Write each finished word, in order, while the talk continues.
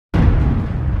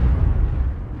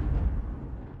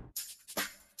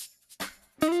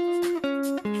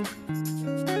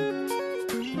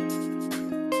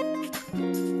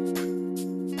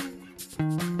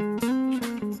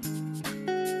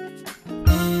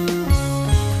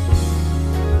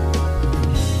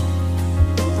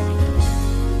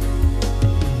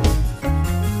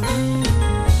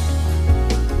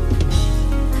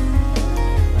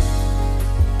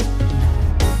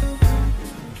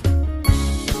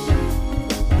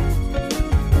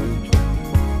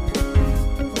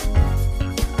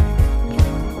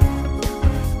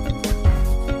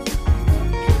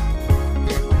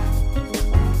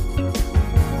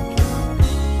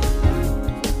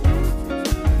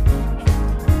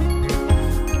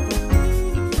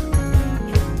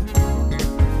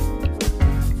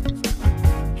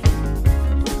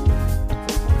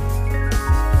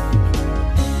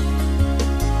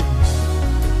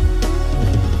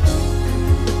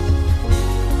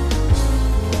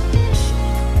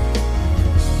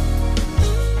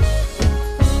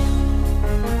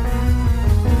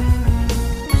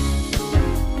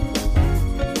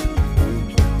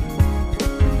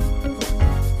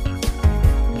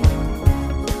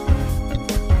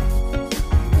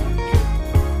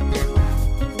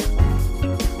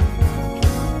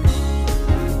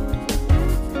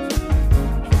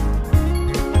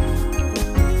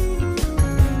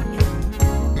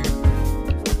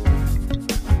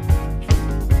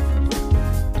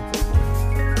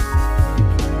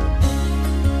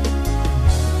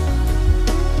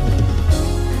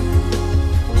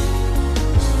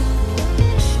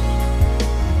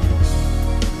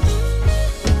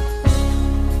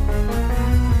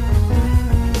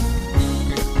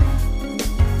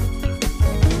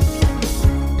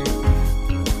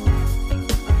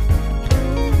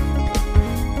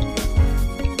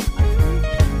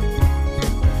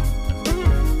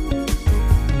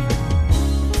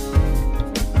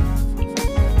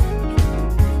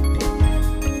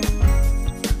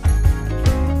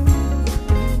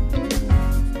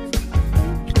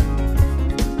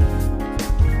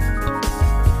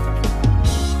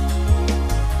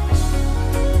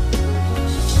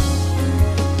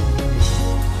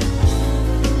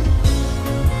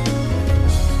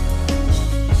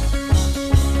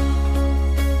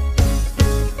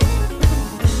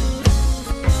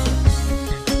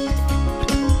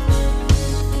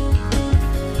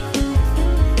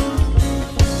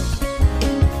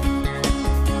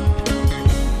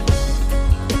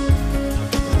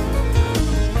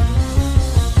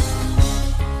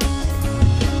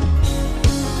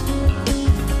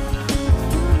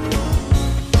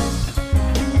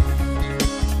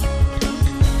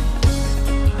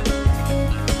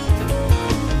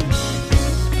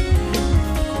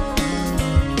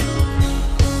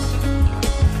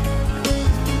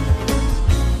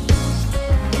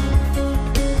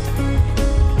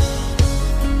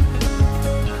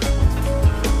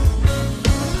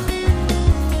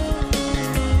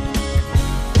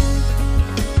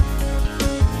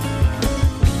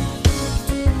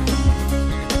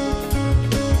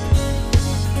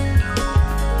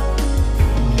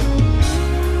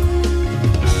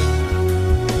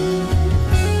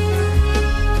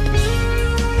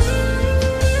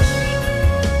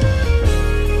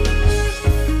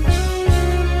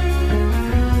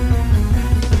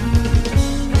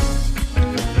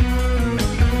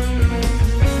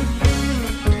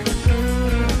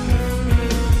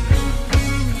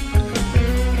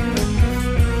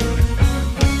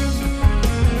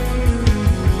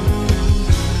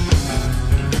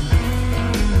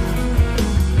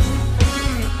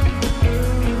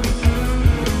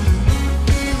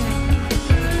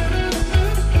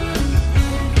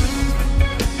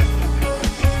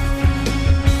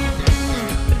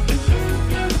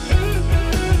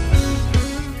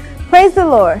Praise the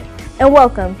Lord and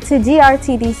welcome to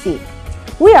GRTDC.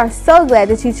 We are so glad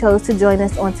that you chose to join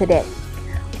us on today.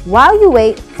 While you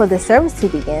wait for the service to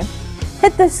begin,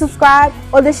 hit the subscribe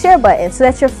or the share button so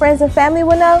that your friends and family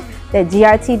will know that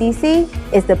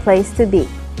GRTDC is the place to be.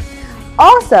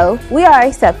 Also, we are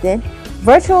accepting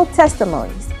virtual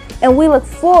testimonies, and we look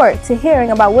forward to hearing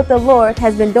about what the Lord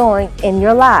has been doing in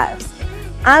your lives.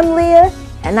 I'm Leah,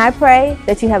 and I pray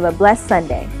that you have a blessed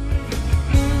Sunday.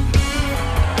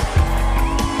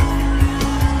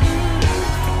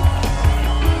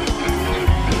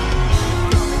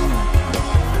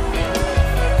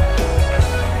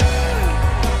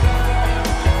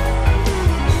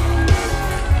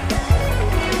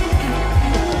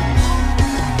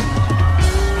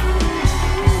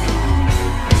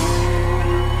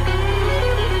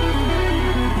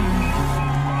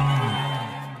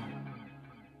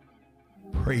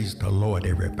 Praise the Lord,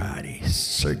 everybody.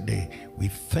 Certainly, we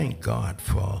thank God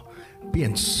for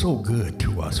being so good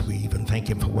to us. We even thank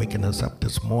Him for waking us up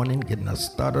this morning, getting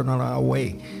us started on our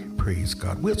way. Praise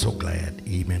God. We're so glad,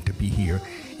 amen, to be here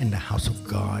in the house of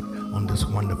God on this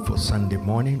wonderful Sunday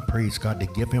morning. Praise God, to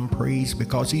give Him praise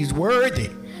because He's worthy,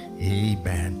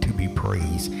 amen, to be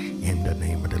praised in the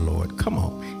name of the Lord. Come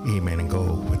on, amen, and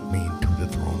go with me to the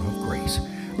throne of grace.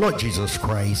 Lord Jesus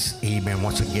Christ, amen.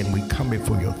 Once again, we come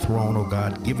before your throne, oh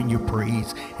God, giving you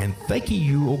praise and thanking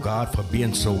you, oh God, for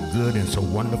being so good and so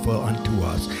wonderful unto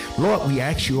us. Lord, we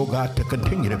ask you, oh God, to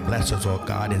continue to bless us, oh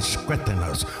God, and strengthen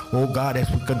us, oh God, as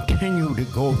we continue to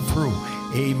go through,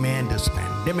 amen, this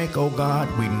pandemic, oh God.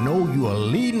 We know you are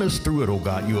leading us through it, oh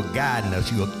God. You are guiding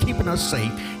us. You are keeping us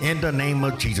safe in the name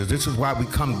of Jesus. This is why we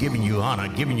come giving you honor,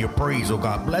 giving you praise, oh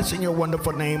God, blessing your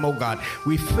wonderful name, oh God.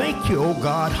 We thank you, oh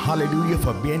God, hallelujah,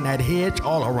 for being that hedge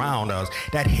all around us,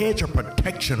 that hedge of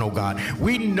protection, oh God.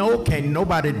 We know can't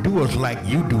nobody do us like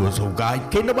you do us, oh God.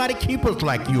 Can't nobody keep us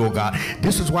like you, oh God.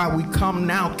 This is why we come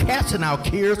now casting our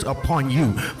cares upon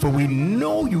you, for we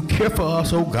know you care for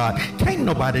us, oh God. Can't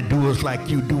nobody do us like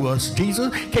you do us,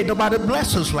 Jesus. Can't nobody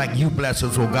bless us like you bless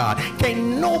us, oh God.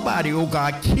 Can't nobody, oh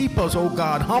God, keep us, oh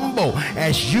God, humble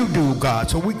as you do, God.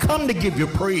 So we come to give you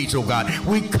praise, oh God.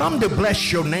 We come to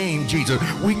bless your name, Jesus.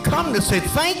 We come to say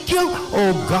thank you,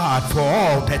 oh God, for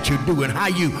all that you do and how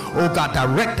you, oh God,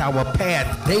 direct our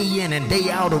path day in and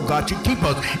day out, oh God. You keep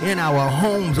us in our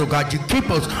homes, oh God. You keep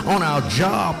us on our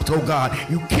jobs, oh God.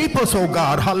 You keep us, oh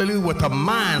God, hallelujah, with a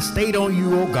mind stayed on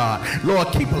you, oh God. Lord,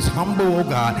 keep us humble, oh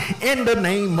God, in the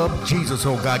name of Jesus,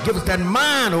 oh God. Give us that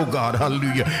mind, oh God,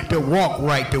 hallelujah, to walk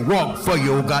right, to walk for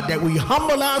you, oh God, that we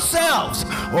humble ourselves,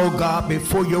 oh God,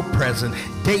 before your presence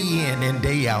day in and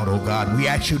day out, oh God. We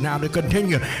ask you now to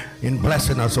continue in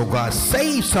blessing us, oh God.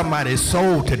 Save somebody's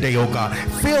soul today, oh God.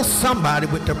 Fill somebody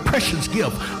with the precious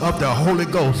gift of the Holy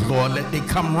Ghost, Lord. Let they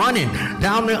come running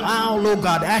down the aisle, oh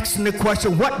God, asking the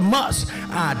question, what must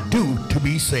I do to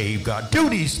be saved, God? Do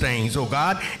these things, oh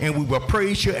God, and we will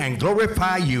praise you and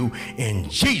glorify you in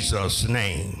Jesus'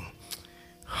 name.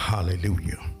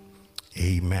 Hallelujah.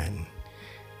 Amen.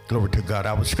 Glory to God.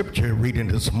 Our scripture reading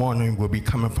this morning will be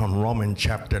coming from Romans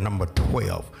chapter number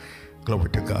 12. Glory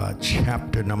to God.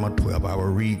 Chapter number 12. I will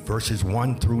read verses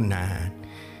 1 through 9.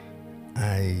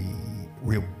 I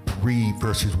will read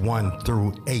verses 1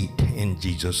 through 8 in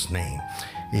Jesus' name.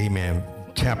 Amen.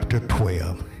 Chapter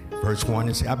 12. Verse 1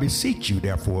 is, I beseech you,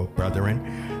 therefore,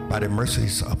 brethren, by the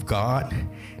mercies of God,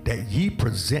 that ye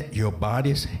present your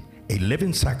bodies a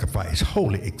living sacrifice,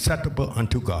 holy, acceptable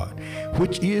unto God,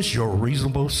 which is your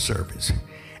reasonable service.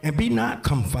 And be not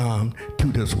conformed to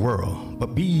this world,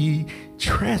 but be ye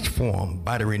transformed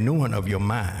by the renewing of your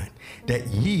mind, that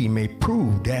ye may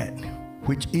prove that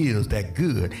which is that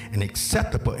good and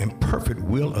acceptable and perfect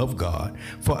will of God.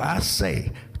 For I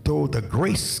say, through the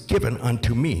grace given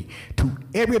unto me, to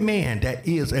every man that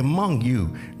is among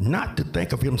you, not to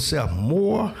think of himself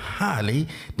more highly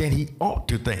than he ought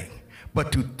to think,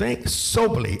 but to think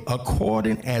soberly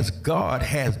according as God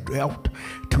has dealt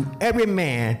to every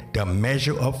man the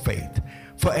measure of faith.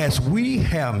 For as we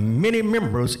have many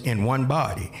members in one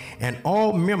body, and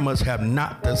all members have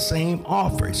not the same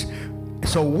office,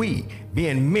 so we,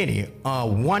 being many, are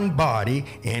one body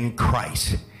in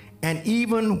Christ, and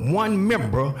even one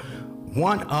member,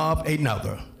 one of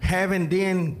another, having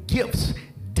then gifts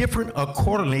different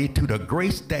accordingly to the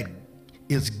grace that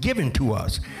is given to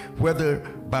us. Whether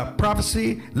by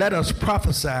prophecy, let us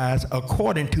prophesy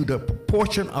according to the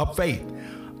proportion of faith.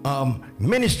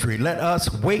 Ministry, let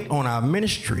us wait on our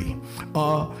ministry.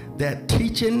 That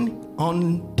teaching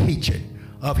on teaching.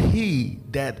 Of he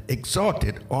that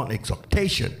exhorted on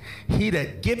exhortation. He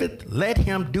that giveth, let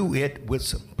him do it with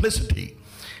simplicity.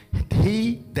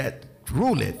 He that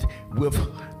ruleth with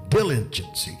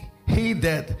diligence. He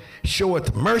that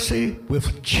showeth mercy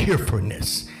with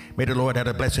cheerfulness. May the Lord add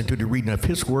a blessing to the reading of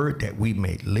his word that we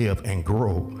may live and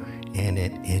grow in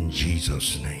it in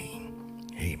Jesus' name.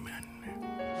 Amen.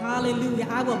 Hallelujah.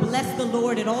 I will bless the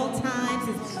Lord at all times.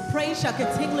 His praise shall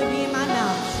continually be in my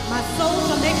mouth. My soul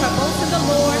shall make her boast in the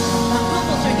Lord. The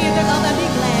humble shall hear thereof and be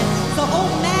glad. So, oh,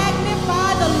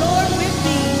 magnify the Lord with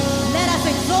me. Let us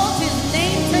exalt his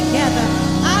name together.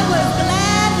 I was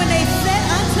glad when they said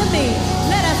unto me,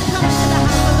 let us come to the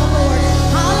house of the Lord.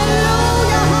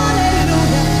 Hallelujah,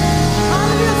 hallelujah.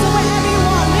 Hallelujah. So wherever you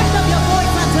are, lift up your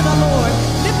voice unto the Lord.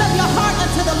 Lift up your heart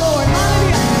unto the Lord.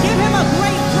 Hallelujah. Give him a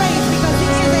great praise because he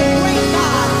is a great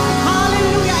God.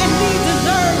 Hallelujah. And he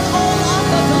deserves all of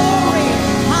the glory.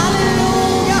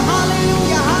 Hallelujah,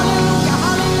 hallelujah, hallelujah,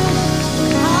 hallelujah.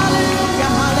 Hallelujah,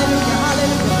 hallelujah,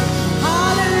 hallelujah.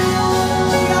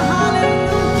 Hallelujah,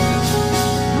 hallelujah.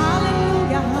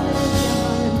 Hallelujah, hallelujah,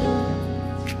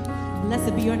 hallelujah.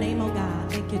 Blessed be your name, oh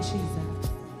God. Thank you, Jesus.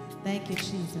 Thank you,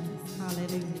 Jesus.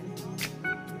 Hallelujah.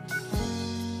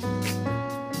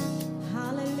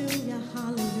 Hallelujah,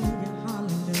 hallelujah,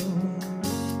 hallelujah.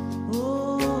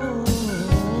 Oh,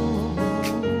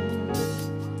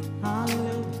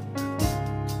 hallelujah.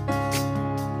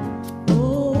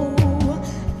 Oh,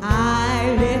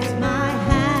 I lift my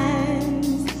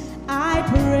hands, I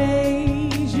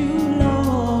praise you,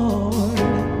 Lord.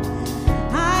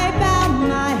 I bow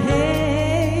my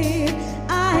head,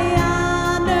 I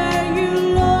honor you,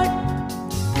 Lord.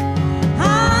 I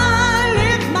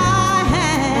lift my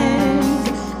hands,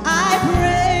 I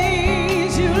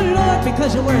praise you, Lord,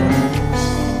 because you're worthy.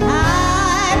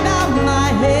 I bow my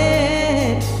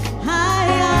head, I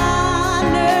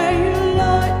honor you,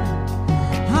 Lord.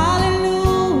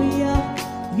 Hallelujah,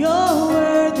 you're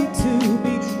worthy to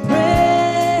be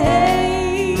praised.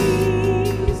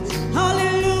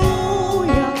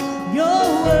 Hallelujah, you're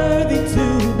worthy to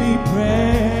be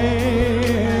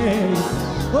praised.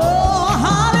 Oh,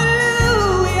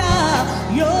 hallelujah,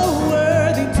 you're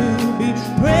worthy to be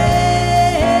praised.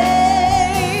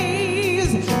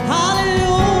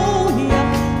 Hallelujah,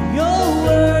 you're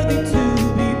worthy to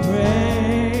be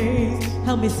praised.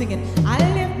 Help me sing it. I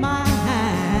lift my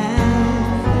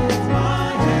hands,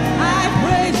 I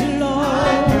praise you, Lord.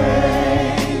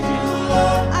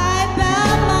 I bow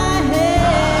my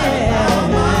head,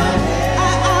 I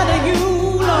honor you,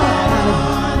 Lord.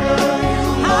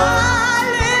 I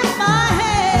lift my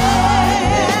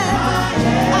head,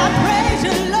 I praise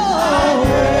you, Lord.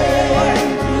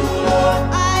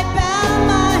 I bow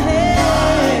my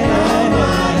head,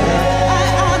 I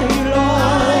honor you,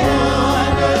 Lord.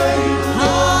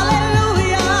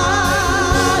 Hallelujah,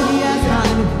 yes,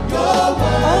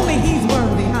 hallelujah. Only he's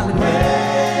worthy, hallelujah.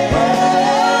 Oh,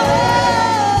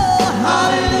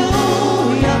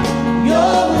 hallelujah,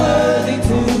 you're worthy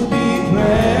to be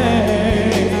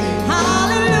praised.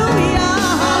 Hallelujah,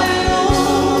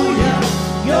 hallelujah,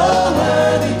 you're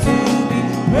worthy to be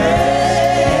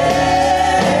praised.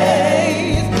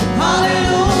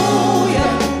 Hallelujah,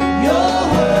 you're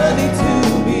worthy to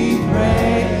be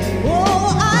praised. Oh,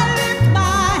 I lift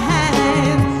my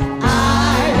hands, I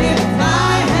lift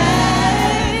my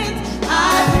hands, I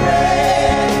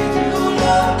praise you,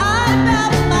 Lord. I bow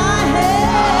my head,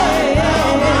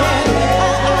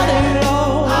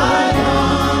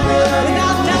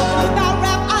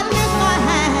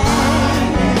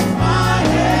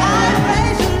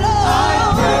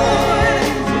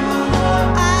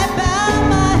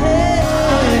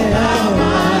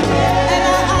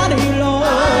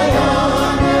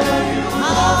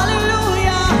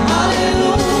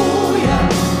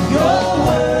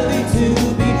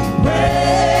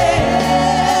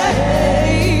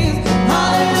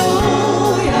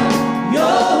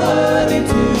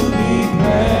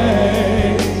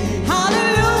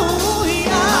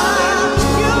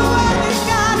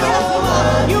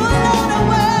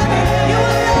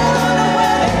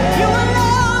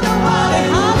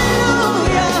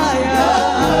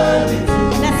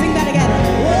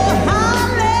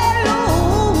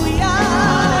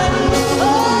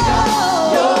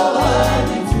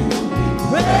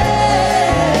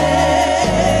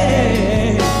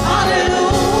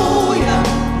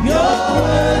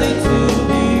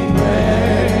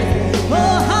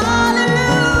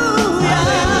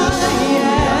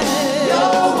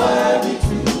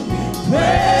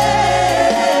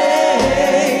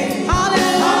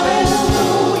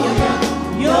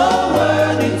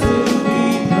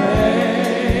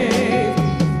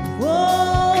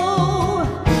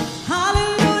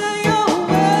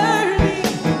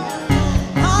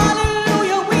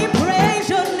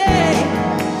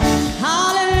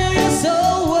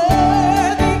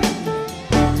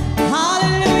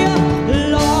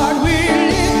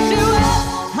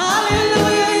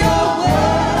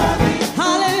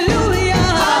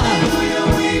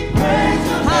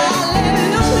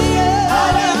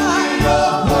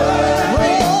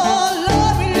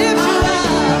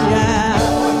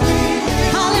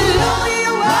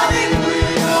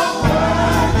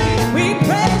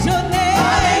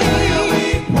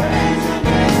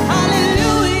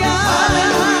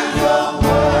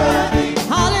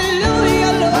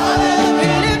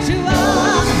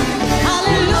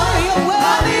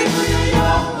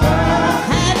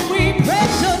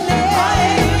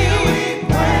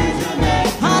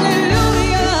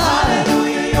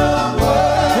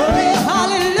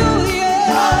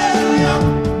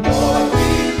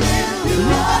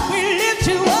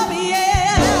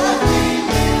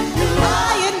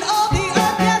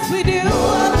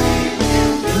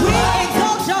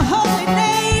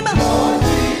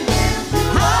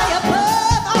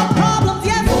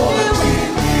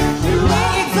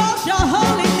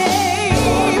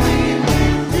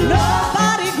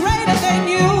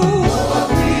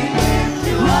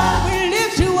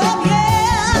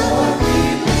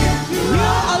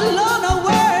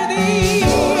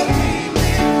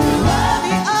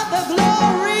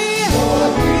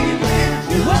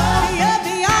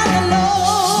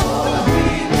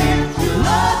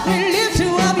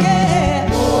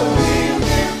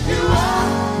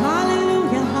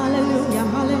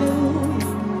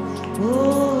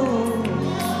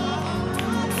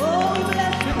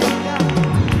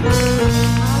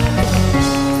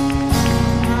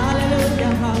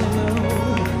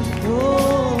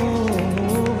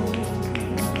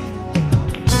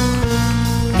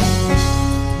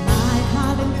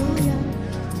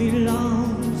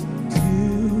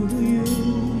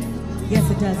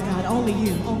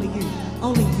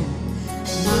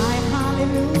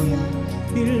 hallelujah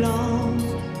belongs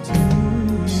to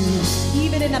you.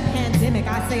 Even in a pandemic,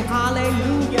 I say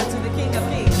hallelujah to the King of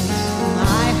Kings.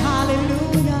 My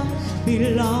hallelujah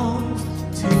belongs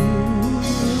to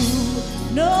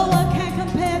you. No one can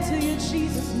compare to you,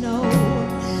 Jesus, no.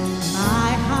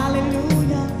 My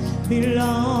hallelujah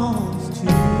belongs to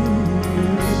you.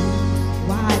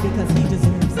 Why? Because he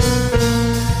deserves it.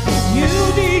 You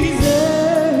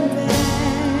deserve it.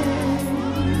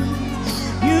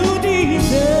 You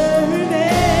deserve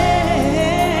it.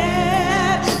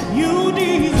 You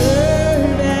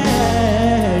deserve it.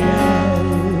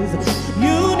 Yes.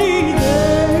 You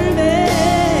deserve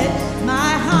it.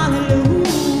 My hallelujah.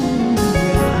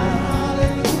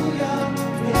 Hallelujah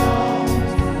belongs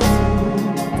to you.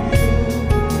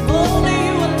 Only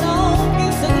you alone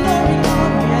gets the glory,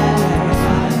 Lord. Yeah.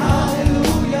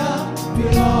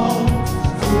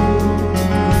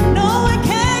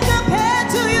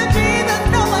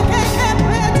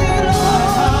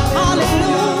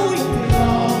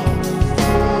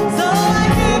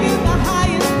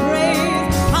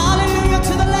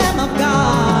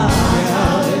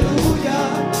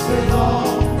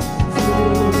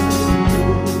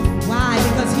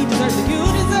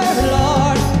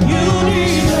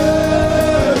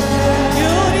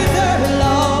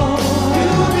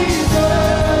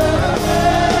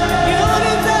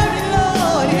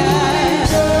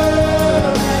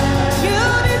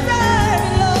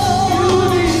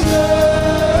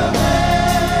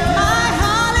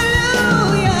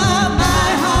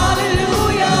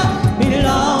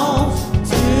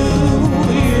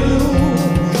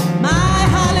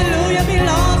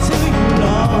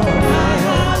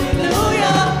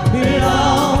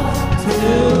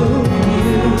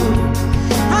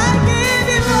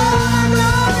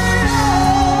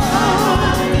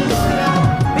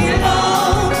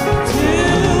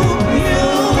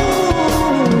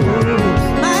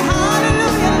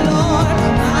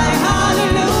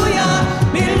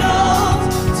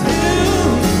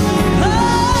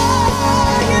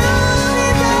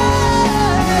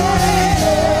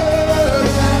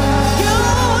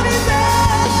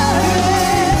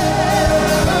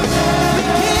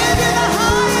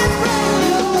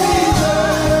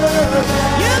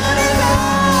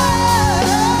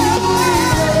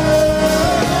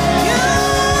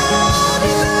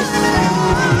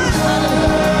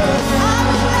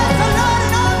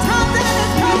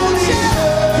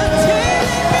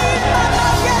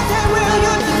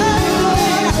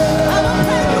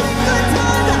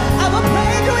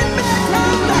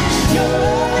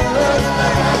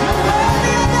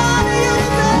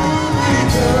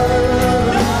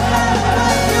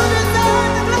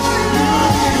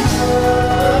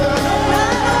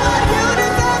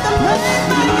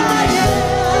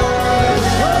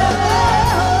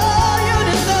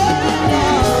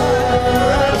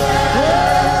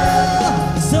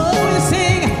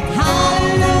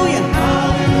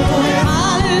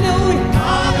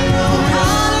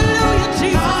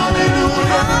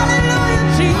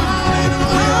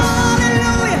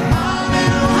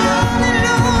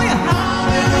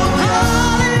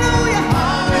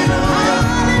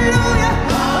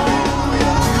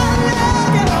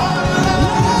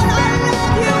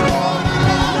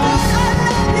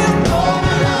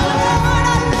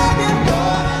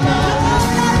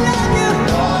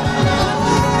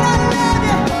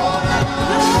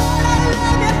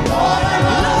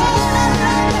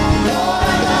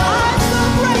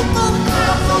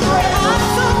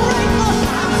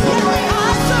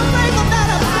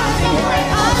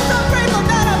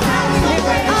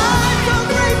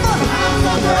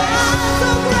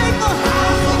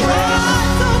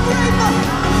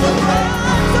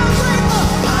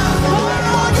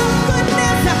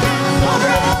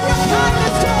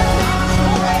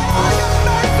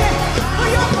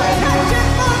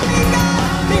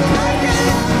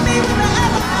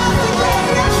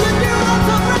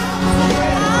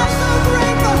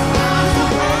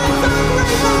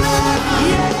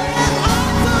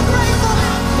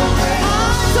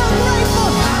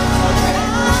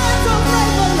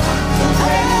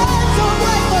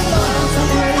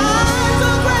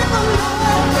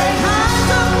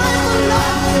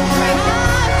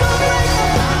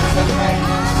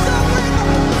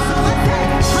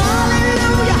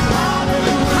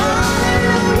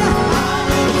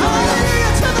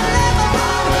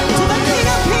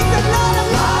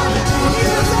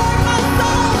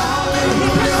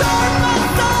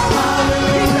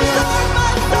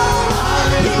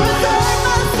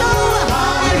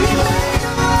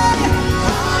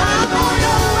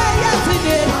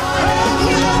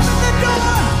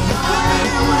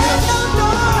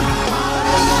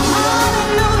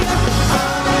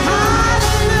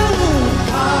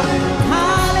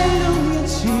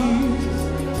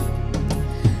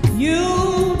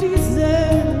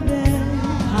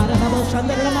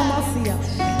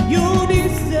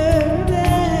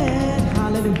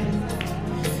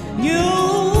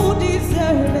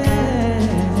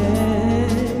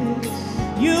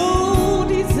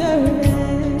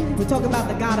 talking about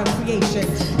the God of creation.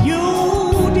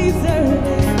 You deserve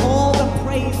it. All the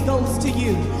praise goes to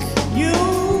you. You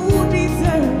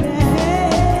deserve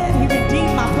it. He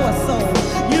redeemed my poor soul.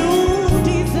 You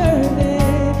deserve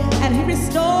it. And he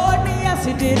restored me, yes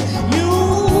he did.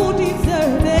 You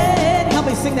deserve it. Help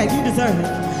me sing that. You deserve it.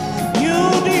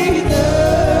 You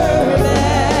deserve it.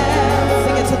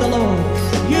 Sing it to the Lord.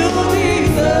 You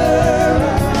deserve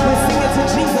it. We're singing to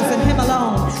Jesus and him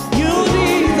alone. You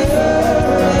deserve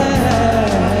it.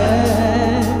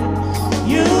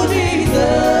 You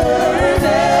deserve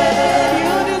it.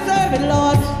 You deserve it,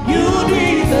 Lord. You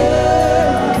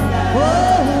deserve it.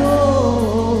 Oh,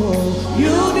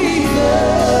 you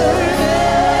deserve it.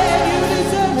 You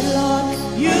deserve it, Lord.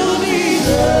 You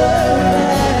deserve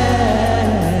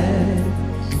it.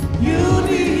 You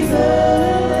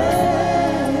deserve it.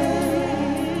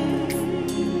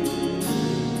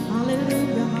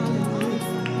 Hallelujah, hallelujah.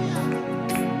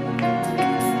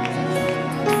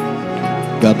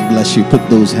 God bless you. Put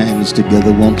those hands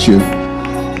together, won't you?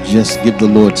 Just give the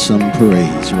Lord some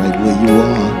praise right where you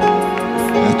are.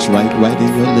 That's right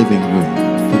in your living room.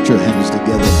 Put your hands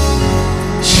together.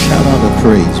 Shout out a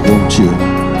praise, won't you?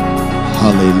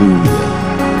 Hallelujah.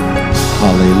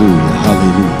 Hallelujah.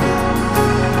 Hallelujah.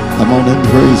 Come on and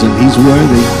praise him. He's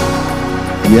worthy.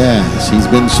 Yes, he's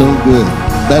been so good.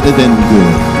 Better than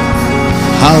good.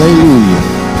 Hallelujah.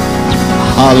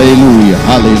 Hallelujah.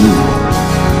 Hallelujah.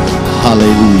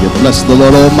 Hallelujah. Bless the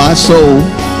Lord, oh my soul,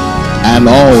 and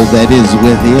all that is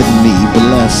within me.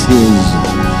 Bless his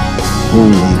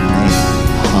holy name.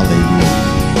 Hallelujah.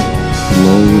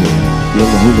 Glory. Feel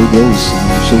the Holy Ghost.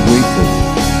 I'm so grateful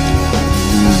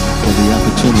for the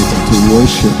opportunity to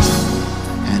worship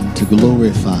and to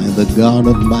glorify the God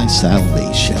of my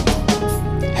salvation.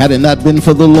 Had it not been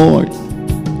for the Lord,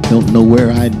 don't know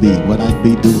where I'd be, what I'd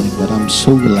be doing, but I'm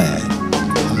so glad.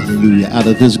 Hallelujah. Out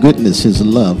of his goodness, his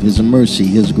love, his mercy,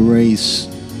 his grace,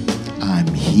 I'm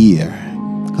here.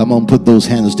 Come on, put those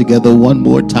hands together one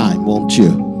more time, won't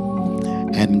you?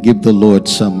 And give the Lord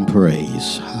some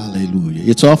praise. Hallelujah.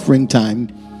 It's offering time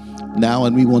now,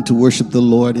 and we want to worship the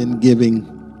Lord in giving.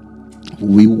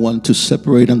 We want to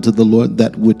separate unto the Lord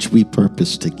that which we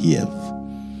purpose to give.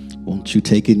 Won't you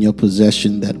take in your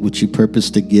possession that which you purpose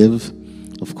to give?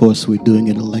 Of course, we're doing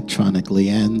it electronically,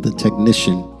 and the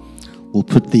technician will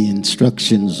put the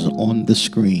instructions on the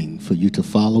screen for you to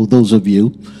follow. Those of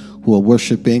you who are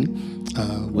worshiping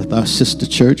with our sister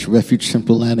church, Refuge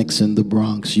Temple Annex in the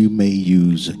Bronx, you may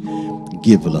use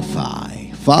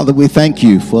Givelify. Father, we thank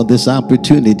you for this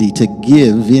opportunity to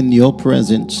give in your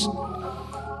presence.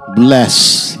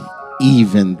 Bless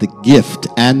even the gift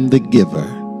and the giver.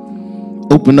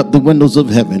 Open up the windows of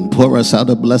heaven. Pour us out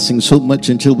a blessing so much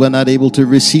until we're not able to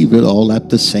receive it all at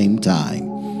the same time.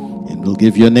 And we'll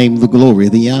give your name the glory,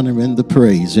 the honor, and the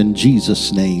praise. In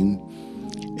Jesus' name,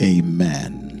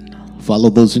 amen. Follow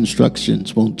those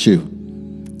instructions, won't you?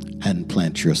 And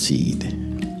plant your seed.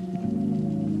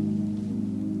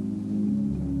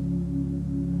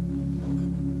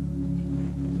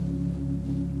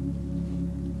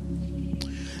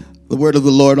 The word of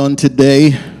the Lord on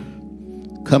today,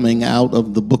 coming out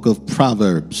of the book of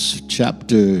Proverbs,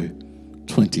 chapter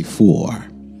 24.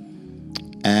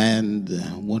 And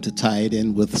I want to tie it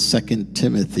in with 2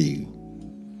 Timothy,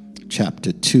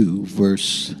 chapter 2,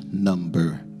 verse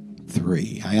number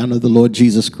 3. I honor the Lord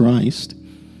Jesus Christ.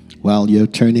 While you're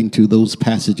turning to those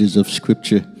passages of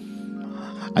Scripture,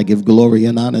 I give glory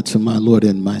and honor to my Lord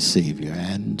and my Savior,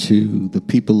 and to the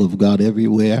people of God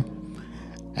everywhere,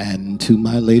 and to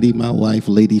my lady, my wife,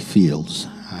 Lady Fields.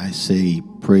 I say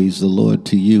praise the Lord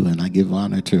to you, and I give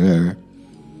honor to her.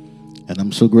 And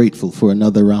I'm so grateful for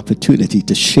another opportunity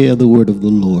to share the word of the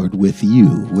Lord with you,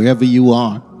 wherever you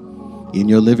are, in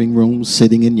your living room,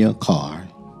 sitting in your car,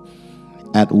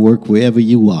 at work, wherever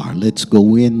you are. Let's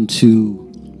go into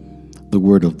the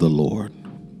word of the Lord.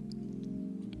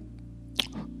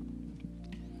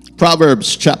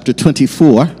 Proverbs chapter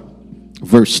 24,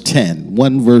 verse 10.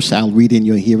 One verse I'll read in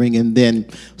your hearing, and then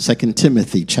 2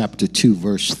 Timothy chapter 2,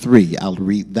 verse 3. I'll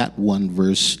read that one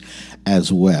verse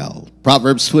as well.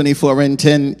 Proverbs 24 and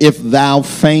 10. If thou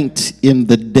faint in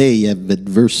the day of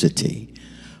adversity,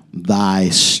 thy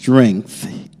strength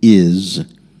is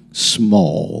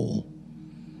small.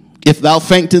 If thou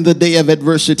faint in the day of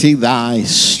adversity, thy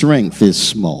strength is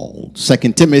small. 2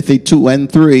 Timothy 2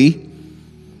 and 3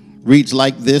 reads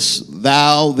like this: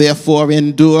 Thou therefore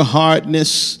endure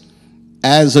hardness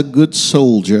as a good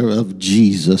soldier of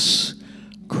Jesus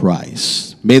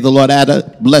Christ. May the Lord add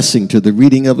a blessing to the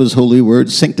reading of his holy word,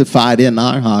 sanctified in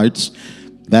our hearts,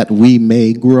 that we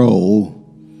may grow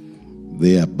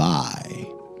thereby.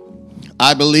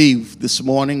 I believe this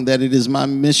morning that it is my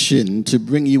mission to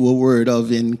bring you a word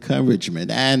of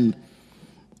encouragement, and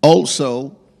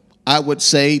also, I would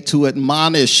say, to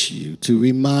admonish you, to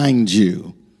remind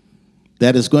you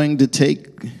that it's going to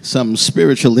take some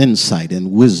spiritual insight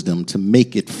and wisdom to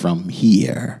make it from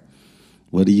here.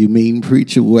 What do you mean,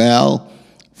 preacher? Well,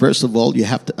 first of all, you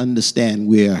have to understand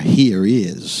where here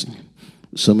is.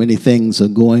 So many things are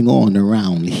going on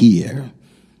around here.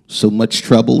 So much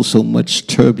trouble, so much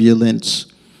turbulence,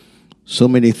 so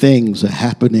many things are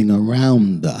happening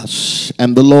around us.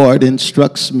 And the Lord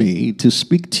instructs me to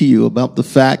speak to you about the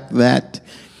fact that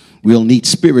we'll need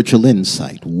spiritual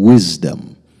insight,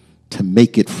 wisdom, to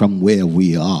make it from where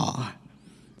we are.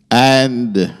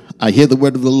 And I hear the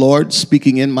word of the Lord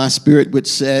speaking in my spirit, which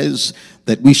says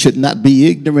that we should not be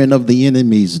ignorant of the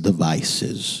enemy's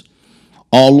devices.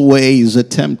 Always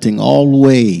attempting,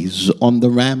 always on the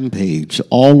rampage,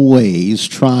 always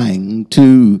trying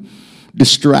to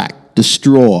distract,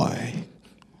 destroy,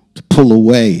 to pull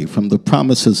away from the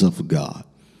promises of God.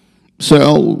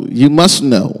 So you must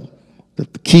know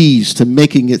that the keys to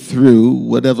making it through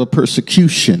whatever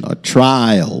persecution or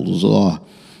trials or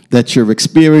that you're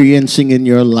experiencing in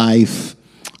your life,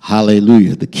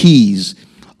 hallelujah, the keys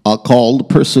are called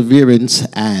perseverance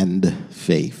and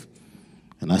faith.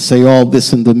 And I say all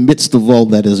this in the midst of all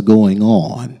that is going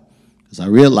on, because I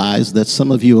realize that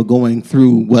some of you are going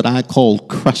through what I call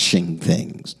crushing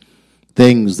things,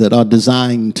 things that are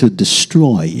designed to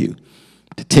destroy you,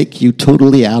 to take you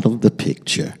totally out of the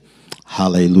picture.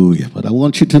 Hallelujah. But I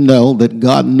want you to know that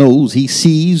God knows, He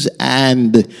sees,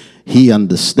 and He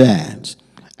understands.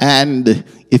 And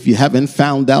if you haven't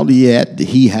found out yet,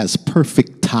 He has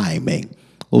perfect timing.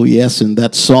 Oh, yes, and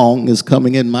that song is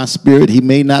coming in my spirit. He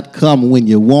may not come when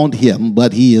you want Him,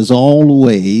 but He is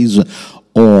always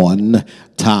on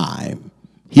time.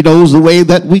 He knows the way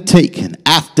that we take, and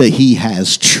after He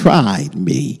has tried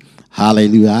me,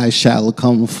 hallelujah, I shall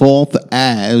come forth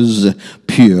as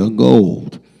pure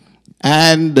gold.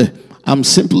 And I'm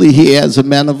simply here as a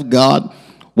man of God,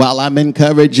 while I'm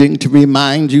encouraging to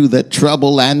remind you that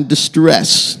trouble and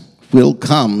distress will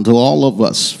come to all of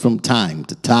us from time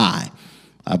to time.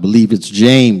 I believe it's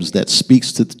James that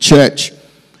speaks to the church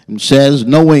and says,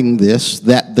 knowing this,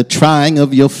 that the trying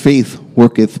of your faith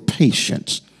worketh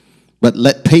patience. But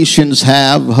let patience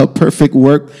have her perfect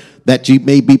work, that ye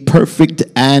may be perfect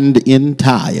and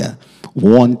entire,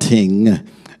 wanting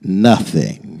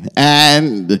nothing.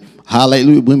 And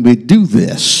hallelujah, when we do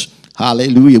this,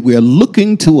 hallelujah, we are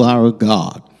looking to our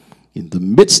God. In the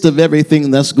midst of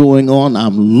everything that's going on,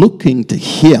 I'm looking to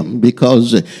Him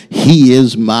because He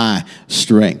is my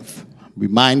strength. I'm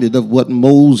reminded of what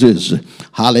Moses,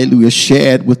 hallelujah,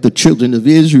 shared with the children of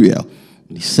Israel.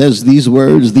 He says these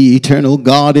words, the eternal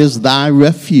God is thy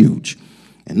refuge,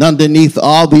 and underneath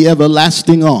all the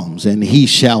everlasting arms, and He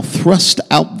shall thrust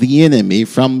out the enemy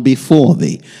from before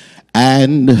thee,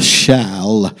 and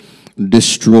shall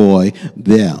destroy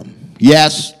them.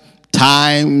 Yes,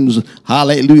 times,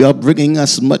 hallelujah, are bringing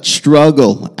us much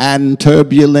struggle and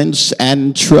turbulence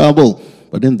and trouble.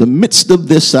 But in the midst of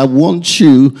this, I want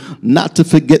you not to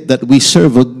forget that we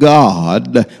serve a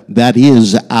God that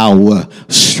is our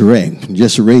strength.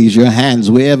 Just raise your hands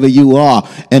wherever you are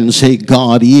and say,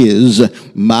 God is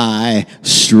my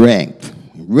strength.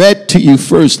 Read to you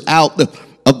first out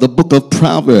of the book of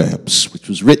Proverbs, which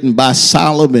was written by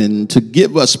Solomon to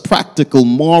give us practical,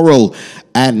 moral,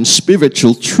 and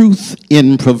spiritual truth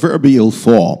in proverbial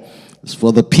form. It's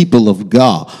for the people of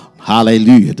God.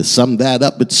 Hallelujah. To sum that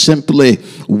up, it's simply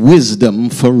wisdom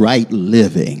for right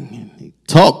living. He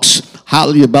talks,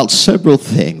 hallelujah, about several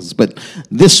things, but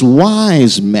this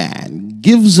wise man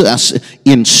gives us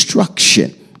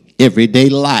instruction. Everyday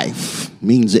life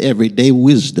means everyday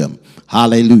wisdom.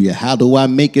 Hallelujah. How do I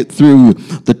make it through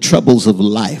the troubles of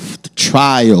life, the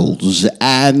trials,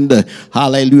 and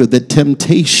hallelujah, the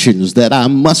temptations that I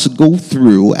must go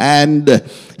through? And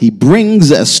he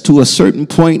brings us to a certain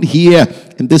point here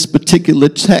in this particular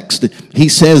text. He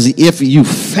says, if you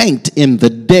faint in the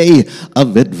day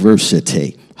of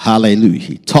adversity. Hallelujah.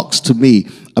 He talks to me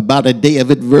about a day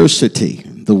of adversity.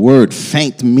 The word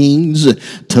faint means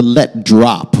to let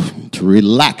drop, to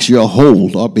relax your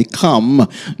hold or become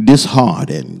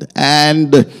disheartened.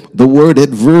 And the word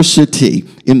adversity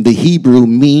in the Hebrew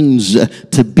means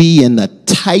to be in a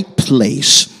tight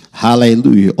place,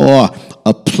 hallelujah, or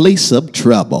a place of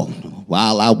trouble.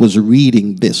 while I was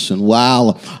reading this and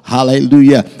while,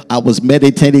 hallelujah, I was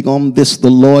meditating on this, the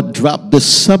Lord dropped this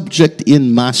subject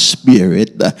in my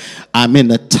spirit. I'm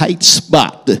in a tight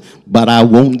spot, but I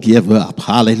won't give up.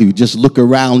 Hallelujah. Just look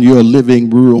around your living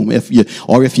room. If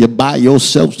you're by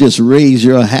yourself, just raise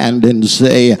your hand and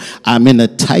say, I'm in a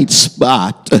tight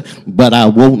spot, but I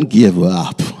won't give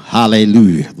up.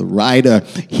 Hallelujah. The writer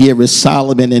here is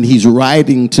Solomon, and he's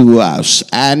writing to us,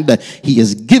 and he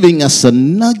is giving us a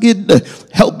nugget,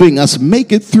 helping us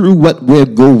make it through what we're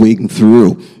going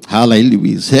through.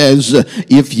 Hallelujah. He says,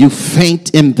 if you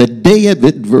faint in the day of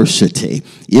adversity,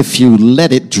 if you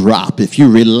let it drop, if you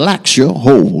relax your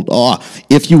hold, or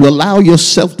if you allow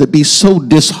yourself to be so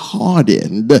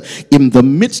disheartened in the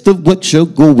midst of what you're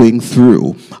going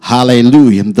through,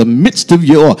 hallelujah, in the midst of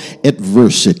your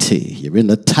adversity, you're in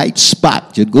a tight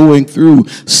spot, you're going through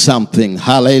something,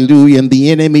 hallelujah, and the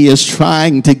enemy is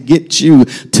trying to get you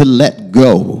to let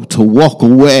go, to walk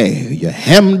away. You're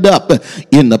hemmed up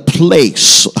in a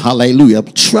place, hallelujah,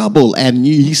 of trouble, and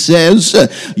he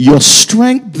says, your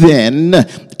strength then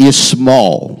is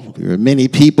small. There are many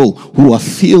people who are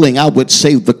feeling, I would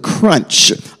say, the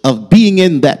crunch of being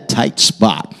in that tight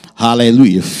spot.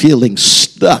 Hallelujah. Feeling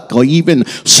stuck or even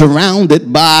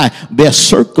surrounded by their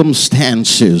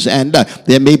circumstances. And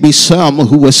there may be some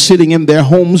who are sitting in their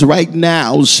homes right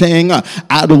now saying,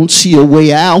 I don't see a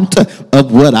way out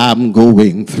of what I'm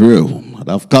going through.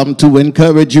 I've come to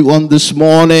encourage you on this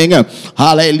morning,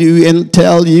 hallelujah, and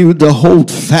tell you to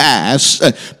hold fast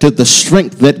to the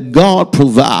strength that God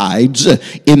provides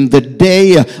in the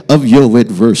day of your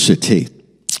adversity.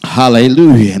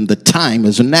 Hallelujah. And the time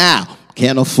is now.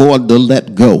 Can't afford to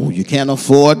let go. You can't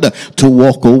afford to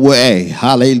walk away.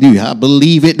 Hallelujah. I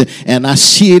believe it and I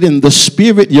see it in the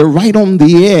spirit. You're right on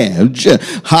the edge,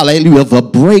 hallelujah, of a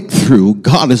breakthrough.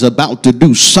 God is about to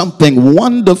do something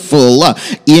wonderful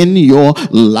in your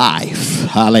life.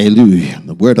 Hallelujah.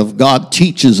 The word of God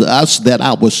teaches us that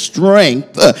our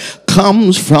strength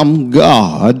comes from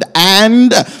God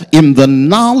and in the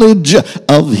knowledge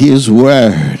of his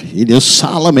word. It is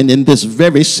Solomon in this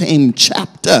very same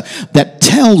chapter that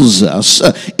tells us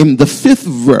in the 5th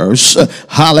verse,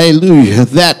 hallelujah,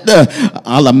 that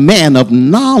a man of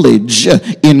knowledge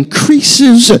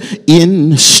increases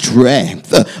in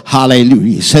strength.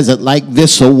 Hallelujah. He says it like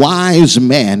this, a wise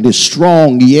man is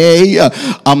strong, yea,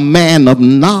 a man of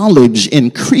knowledge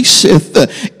increaseth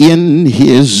in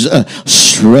his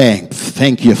strength.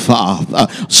 Thank you, Father.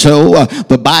 So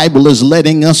the Bible is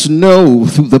letting us know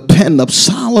through the pen of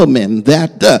Solomon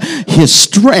that his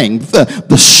strength,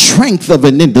 the strength of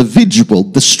an individual,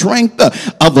 the strength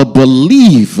of a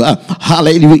believer,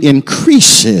 hallelujah,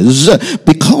 increases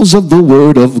because of the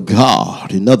word of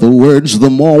God. In other words, the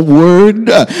more word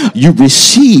you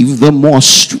receive, the more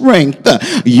strength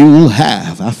you'll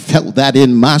have. I felt that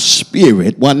in my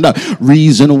spirit. One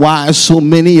reason why so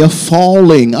many are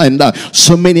falling and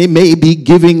so many may be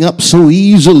giving up so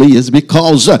easily is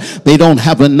because they don't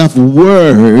have enough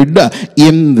word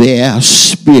in their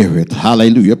spirit.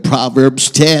 Hallelujah. Proverbs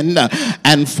 10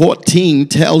 and 14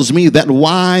 tells me that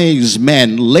wise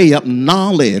men lay up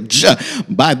knowledge,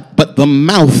 but the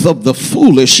mouth of the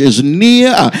foolish is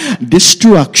near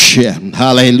destruction.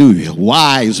 Hallelujah.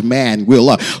 Wise man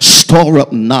will store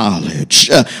up knowledge.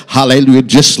 Hallelujah.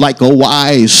 Just like a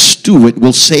wise steward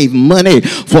will save money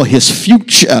for his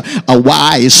future, a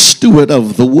wise steward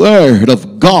of the word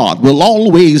of God will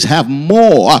always have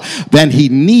more than he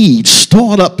needs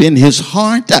stored up in his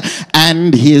heart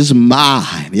and his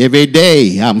mind. Every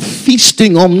day I'm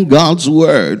feasting on God's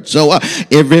word. So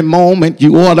every moment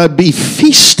you ought to be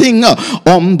feasting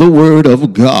on the word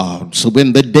of God. So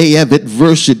when the day of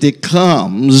adversity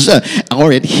comes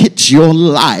or it hits your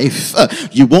life,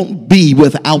 you won't be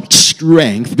without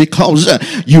strength because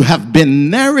you have been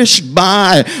nourished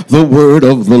by the word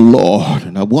of the Lord.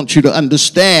 And I want you to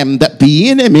understand that the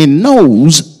enemy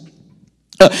knows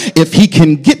if he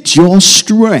can get your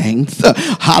strength,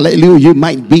 hallelujah, you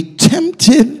might be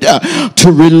tempted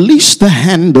to release the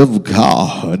hand of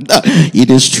God. It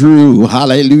is true,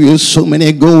 hallelujah, so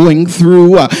many going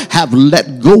through have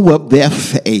let go of their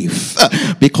faith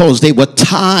because they were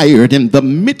tired in the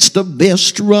midst of their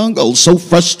struggle, so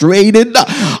frustrated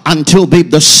until they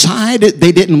decided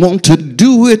they didn't want to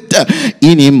do it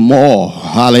anymore.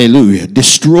 Hallelujah.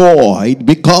 Destroyed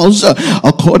because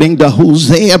according to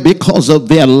Hosea, because of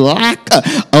their lack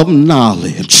of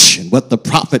knowledge. And what the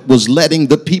prophet was letting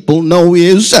the people know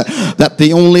is that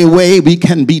the only way we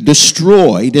can be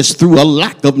destroyed is through a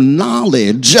lack of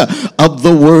knowledge of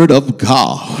the word of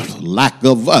God. lack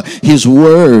of his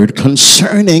word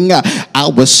concerning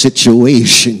our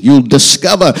situation. You'll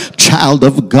discover, child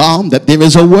of God, that there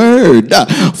is a word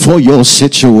for your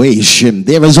situation.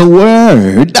 There is a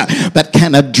word that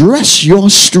can address your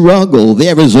struggle.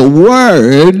 There is a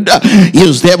word.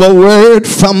 Is there a word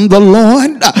from the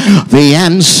Lord? The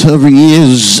answer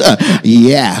is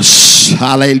yes.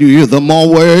 Hallelujah. The more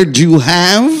word you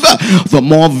have, the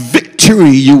more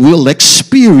victory you will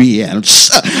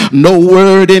experience. No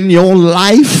word in your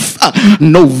life,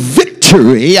 no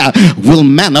victory will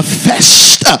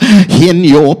manifest in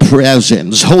your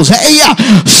presence. Hosea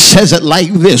says it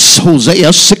like this,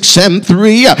 Hosea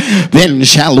 6:3, then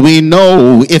shall we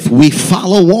know if we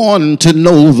follow on to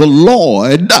know the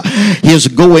Lord. His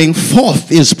going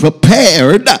forth is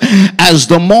prepared as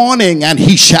the morning, and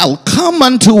he shall come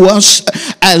unto us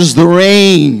as the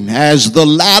rain, as the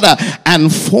latter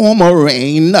and former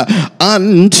rain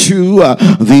unto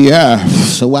the earth.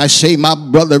 So I say, my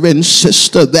brother and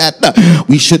sister, that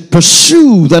we should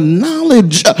pursue the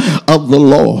knowledge of the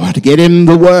Lord. Get in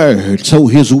the word so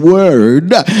his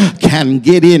word can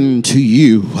get into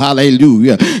you.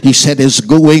 Hallelujah. He said his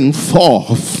going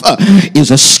forth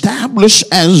is established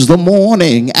as the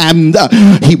morning, and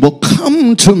he will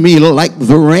come to me like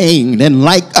the rain and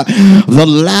like the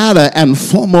latter and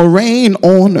former rain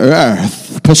on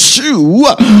earth. Pursue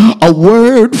a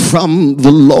word from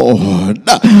the Lord.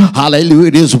 Hallelujah.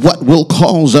 It is what will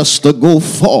cause us to go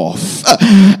forth,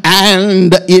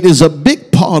 and it is a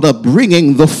big part of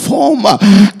bringing the former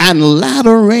and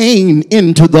latter rain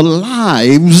into the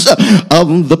lives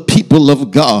of the people of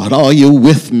God. Are you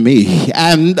with me?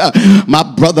 And my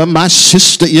brother, my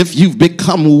sister, if you've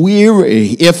become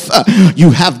weary, if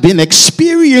you have been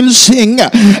experiencing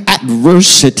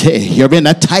adversity, you're in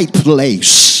a tight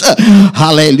place,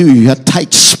 hallelujah,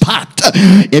 tight spot.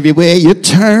 Everywhere you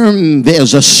turn,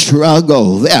 there's a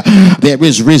struggle. There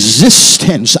is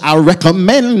resistance. I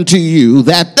recommend to you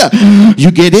that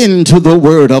you get into the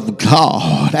word of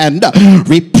God and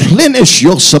replenish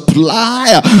your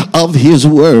supply of his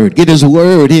word. Get his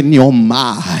word in your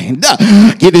mind.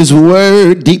 Get his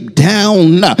word deep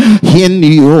down in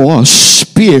your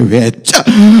spirit.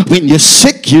 When you're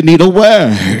sick, you need a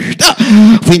word.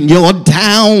 When you're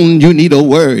down, you need a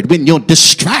word. When you're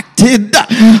distracted,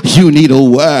 you need a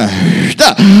word.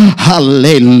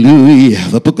 Hallelujah.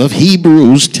 The book of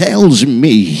Hebrews tells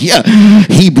me,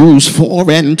 Hebrews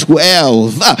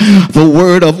 4:12, the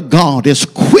word of God is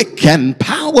quick and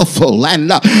powerful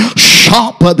and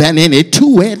sharper than any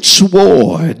two-edged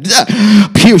sword,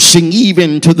 piercing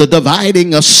even to the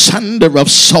dividing asunder of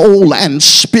soul and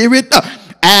spirit,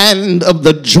 and of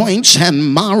the joints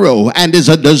and marrow, and is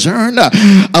a discerner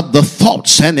of the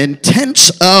thoughts and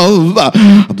intents of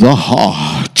the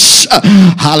hearts.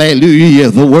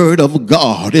 Hallelujah. The word of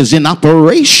God is in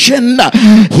operation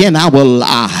in our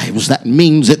lives. That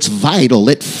means it's vital.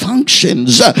 It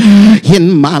functions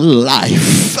in my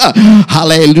life.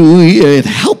 Hallelujah. It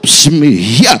helps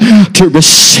me to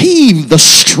receive the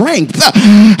strength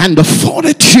and the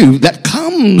fortitude that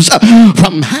comes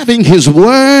from having his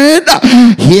word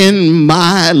in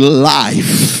my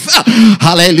life.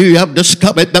 Hallelujah. I've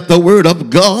discovered that the word of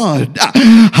God,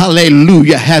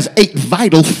 hallelujah, has 8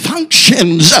 vital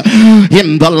functions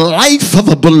in the life of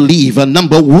a believer.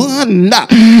 Number 1,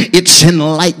 it's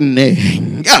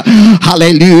enlightening.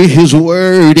 Hallelujah. His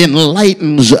word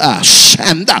enlightens us.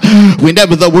 And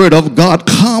whenever the word of God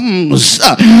comes,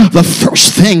 the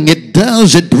first thing it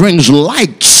does, it brings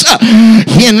lights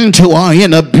into our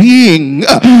inner being.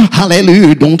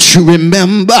 Hallelujah. Don't you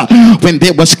remember when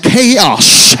there was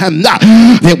chaos and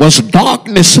there was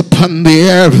darkness upon the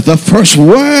earth? The first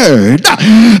word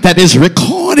that is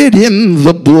recorded in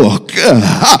the book,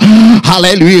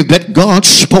 hallelujah, that God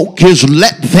spoke is,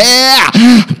 let there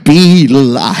be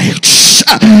light.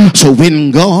 So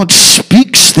when God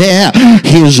speaks, there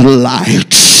is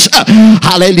light.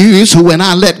 Hallelujah. So when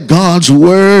I let God's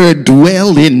word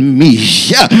dwell in me,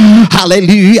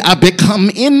 hallelujah, I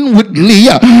become inwardly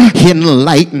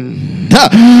enlightened.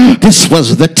 This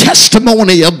was the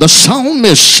testimony of the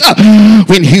psalmist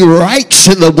when he writes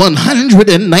in the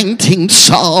 119th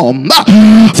Psalm,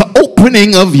 the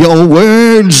opening of your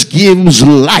words gives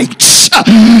light,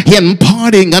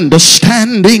 imparting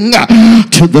understanding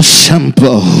to the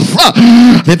simple.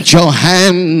 Lift your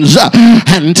hands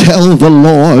and tell the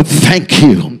Lord, thank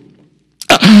you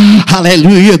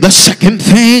Hallelujah. The second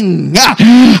thing,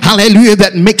 hallelujah,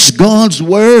 that makes God's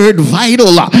word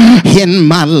vital in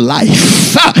my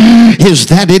life is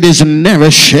that it is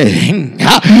nourishing.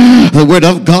 The word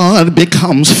of God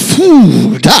becomes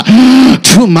food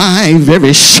to my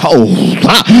very soul.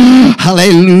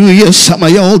 Hallelujah. Some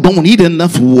of y'all don't eat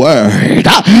enough word,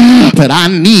 but I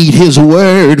need his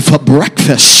word for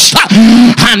breakfast.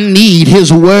 I need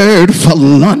his word for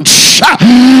lunch,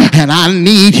 and I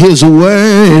need his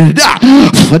word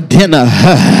for dinner.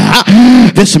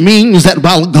 This means that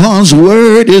while God's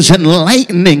word is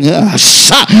enlightening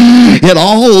us, it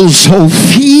also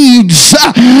feeds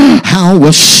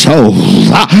our soul.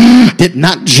 Did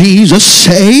not Jesus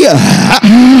say,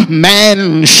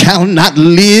 man shall not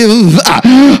live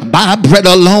by bread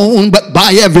alone, but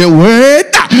by every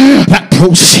word that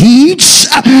proceeds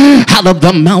out of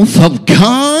the mouth of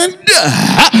God?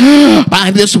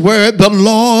 By this word, the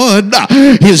Lord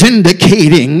is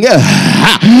indicating,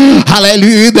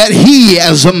 hallelujah, that he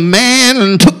as a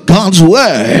man took God's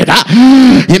word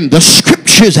in the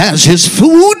scriptures as his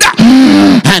food,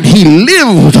 and he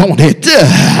lived on it.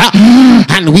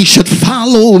 And we should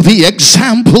follow the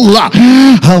example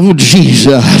of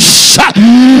Jesus,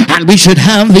 and we should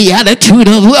have the attitude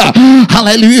of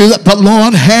hallelujah that the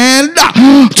Lord had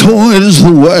towards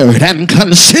the word, and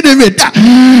consider it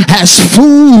as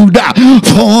food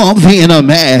for the inner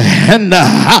man.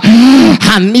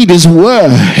 I need his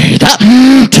word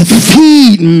to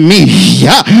feed me.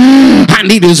 I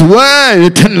need his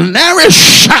word to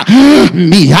nourish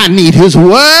me. I need his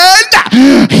word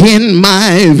in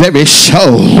my very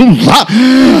soul.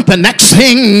 The next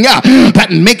thing that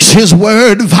makes his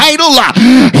word vital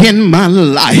in my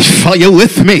life, are you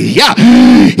with me,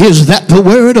 is that the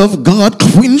word of God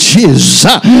quenches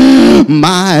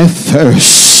my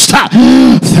thirst.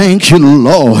 Thank you,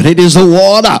 Lord. It is the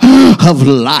water of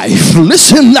life.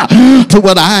 Listen to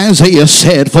what Isaiah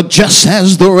said, for just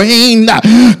as the rain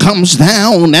comes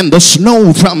down and the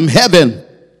snow from heaven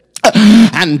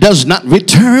and does not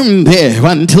return there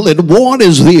until it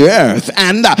waters the earth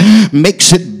and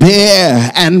makes it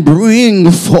bear and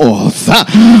bring forth,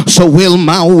 so will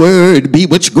my word be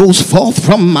which goes forth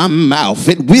from my mouth.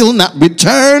 It will not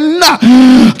return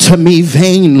to me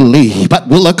vainly, but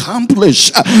will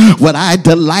accomplish what I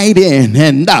delight in,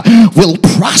 and will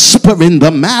prosper in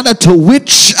the matter to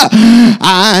which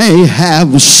I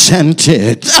have sent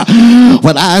it.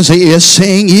 What Isaiah is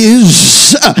saying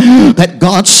is that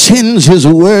God sends his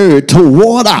word to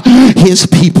water his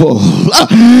people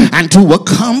and to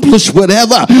accomplish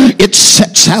whatever it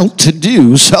sets out to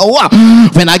do. So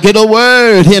when I get a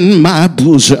word in my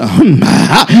bosom,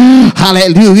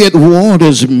 hallelujah, it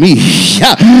waters me.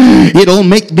 It'll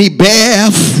make me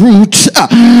bear fruit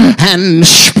and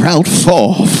sprout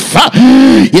forth.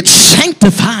 It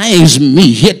sanctifies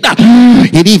me.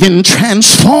 It even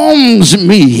transforms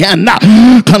me and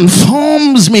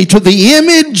conforms me to the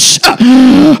image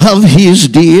of his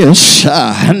dear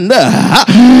son.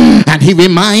 And he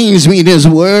reminds me in his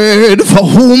word, for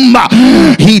whom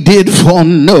he did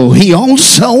foreknow, he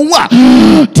also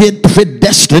did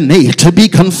predestinate to be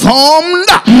conformed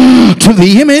to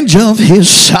the image of his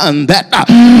son, that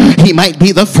he might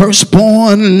be the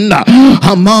firstborn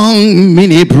among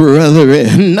many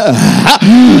brethren.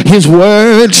 His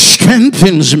word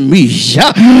strengthens me.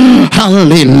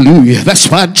 Hallelujah. That's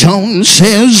why John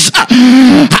says,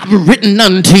 I've written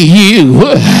unto you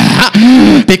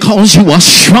because you are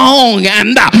strong,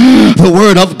 and the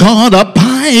word of God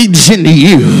abides in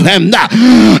you, and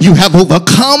you have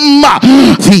overcome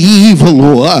the evil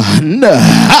one.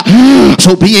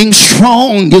 So being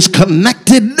strong is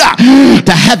connected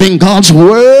to having God's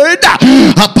word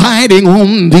abiding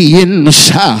on the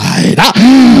inside.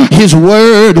 His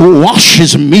word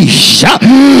washes me.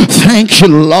 Thank you,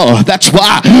 Lord. That's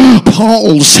why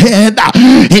Paul said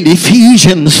in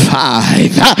Ephesians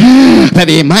 5 that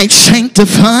he might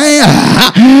sanctify,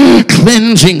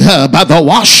 cleansing her by the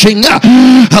washing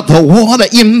of the water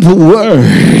in the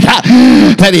word,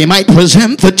 that he might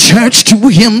present the church to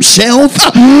himself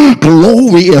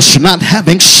glorious, not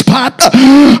having spot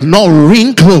nor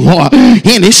wrinkle or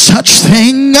any such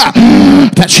thing,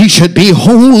 that she should be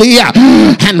holy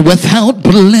and without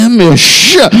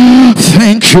blemish.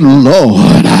 Thank you,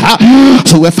 Lord.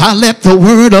 So if I let the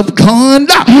word of God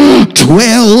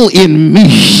dwell in me,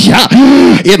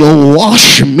 it'll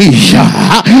wash me,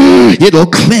 it'll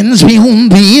cleanse me on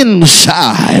the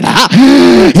inside,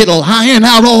 it'll iron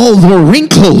out all the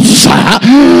wrinkles.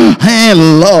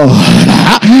 And Lord,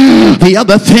 the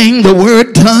other thing the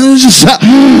word does because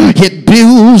it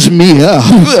builds me up.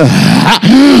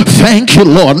 Thank you,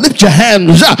 Lord. Lift your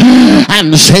hands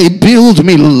and say, build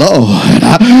me, Lord.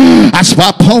 That's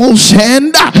why Paul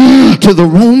said to the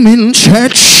Roman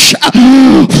church,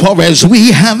 for as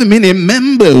we have many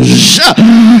members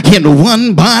in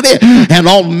one body, and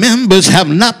all members have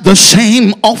not the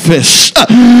same office,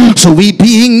 so we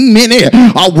being many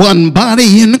are one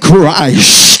body in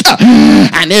Christ,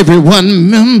 and everyone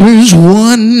members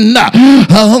one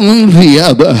of the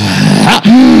other.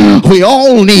 We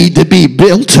all need to be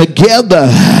built together.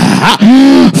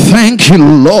 Thank you,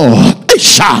 Lord.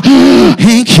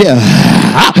 Thank you.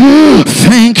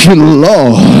 Thank you,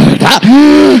 Lord.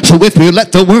 So if we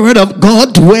let the word of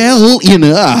God dwell in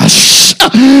us,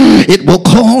 it will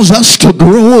cause us to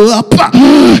grow up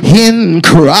in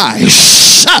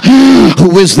Christ,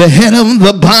 who is the head of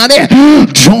the body,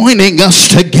 joining us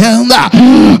together.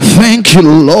 Thank you,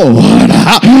 Lord,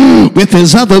 with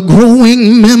his other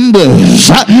growing members,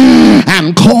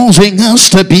 and causing us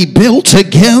to be built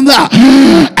together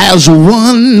as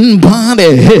one body.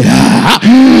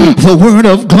 The word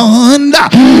of God,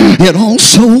 it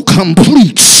also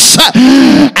completes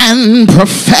and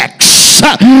perfects.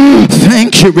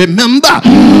 Thank you. Remember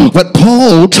what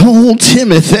Paul told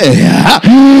Timothy.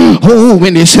 Oh,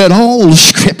 when he said all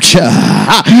scripture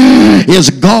is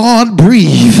God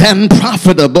breathed and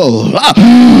profitable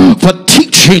for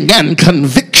teaching and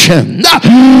conviction,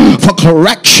 for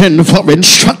correction, for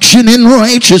instruction in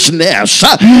righteousness,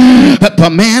 that the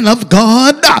man of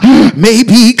God may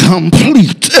be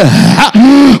complete,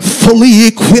 fully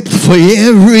equipped for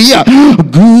every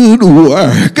good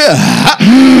work.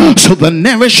 So the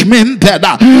nourishment that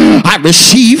I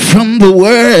receive from the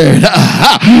word,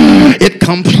 it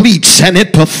completes and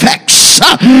it perfects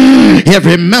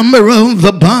every member of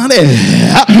the body.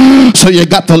 So you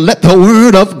got to let the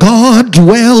word of God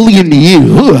dwell in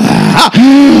you.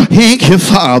 Thank you,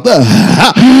 Father.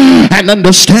 And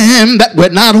understand that we're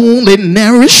not only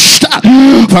nourished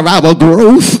for our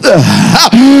growth,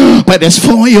 but it's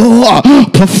for your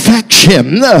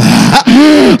perfection.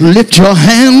 Lift your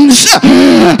hands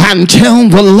and tell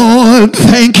the Lord,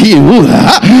 thank you.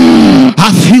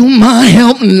 I feel my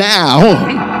help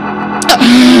now.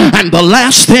 And the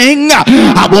last thing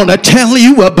I want to tell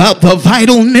you about the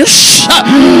vitalness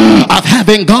of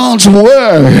having God's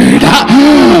word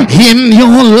in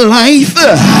your life,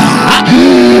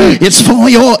 it's for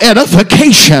your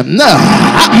edification.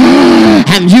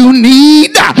 And you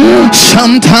need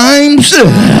sometimes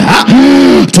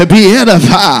to be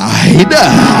edified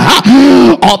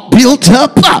or built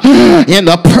up in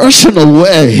a personal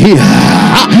way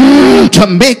to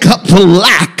make up the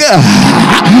lack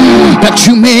that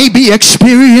you may be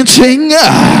experiencing.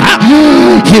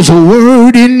 His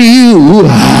word in you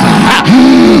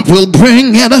will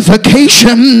bring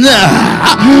edification.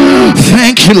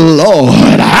 Thank you,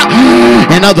 Lord.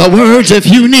 In other words, if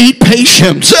you need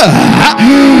patience,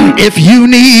 if you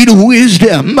need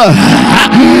wisdom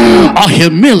or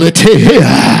humility,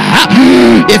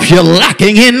 if you're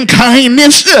lacking in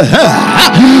kindness,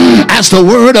 as the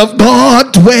word of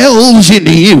God dwells in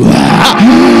you,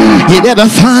 it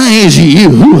edifies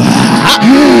you,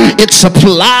 it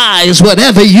supplies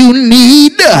whatever you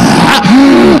need.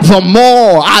 The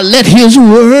more I let his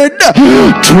word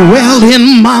dwell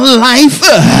in my life,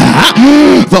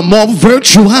 the more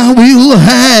virtue I will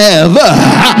have.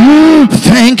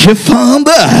 Thank you,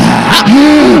 Father.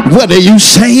 What are you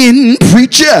saying,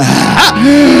 preacher?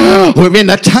 We're in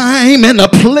a time and a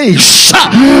place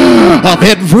of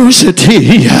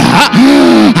adversity.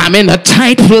 I'm in a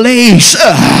tight place,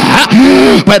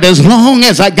 but as long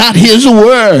as I got his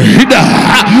word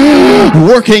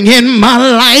working in my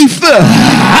life,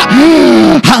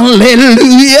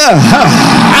 hallelujah,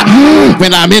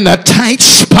 when I'm in a tight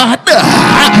spot,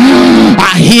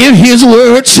 I hear his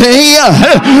word say,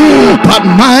 but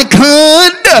my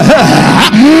God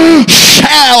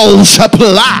shall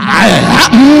supply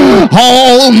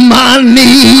all my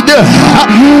need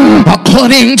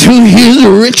according to his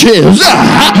riches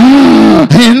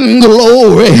in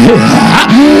glory.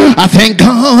 I thank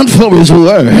God for his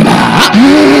word.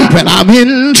 When I'm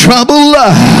in trouble,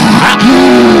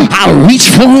 I reach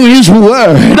for his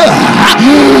word.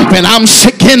 When I'm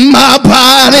sick in my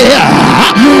body,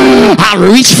 I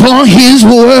reach for his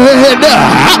word.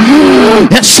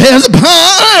 It says,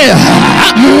 by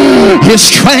his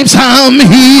stripes I'm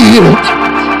healed.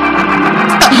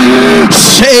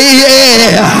 Say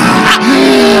yeah.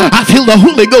 I feel the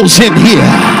Holy Ghost in here.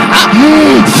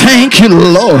 Thank you,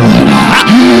 Lord.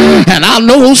 And I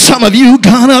know some of you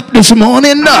got up this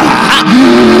morning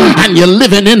and you're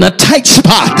living in a tight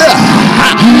spot.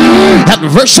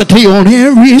 Adversity on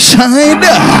every side.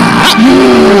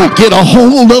 Get a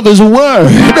hold of his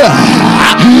word.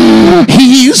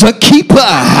 He's a keeper.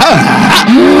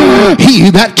 He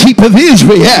that keepeth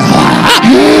Israel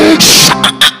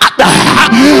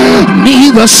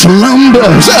neither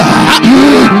slumbers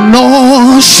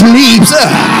nor sleeps.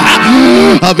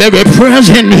 A very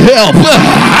present help.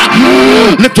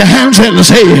 Lift your hands and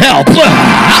say help.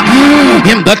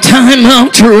 In the time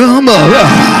of trouble,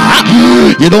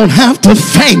 you don't have to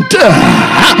faint.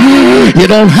 You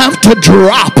don't have to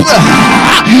drop.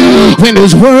 When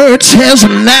his word says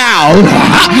now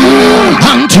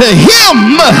unto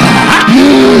him,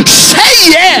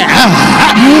 say yeah.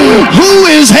 Who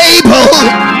is able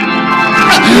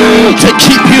to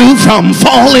keep you from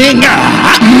falling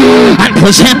and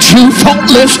present you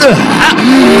faultless?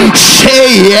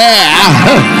 Say yeah.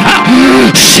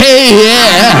 Say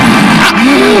yeah.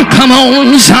 Come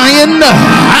on, Zion.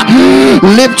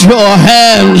 Lift your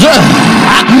hands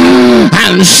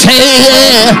and say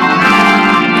yeah.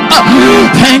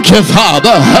 Thank you,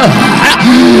 Father.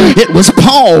 It was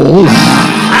Paul,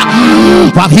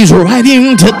 while he's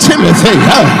writing to Timothy,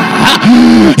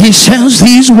 he says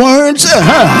these words,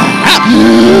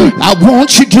 I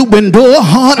want you to endure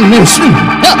hardness,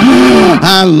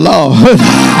 and Lord,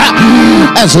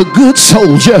 as a good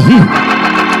soldier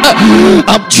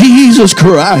of Jesus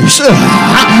Christ.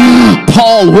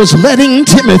 Paul was letting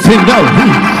Timothy know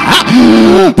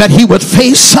that he would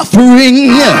face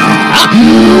suffering,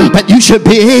 but you should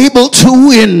be able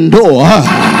to endure.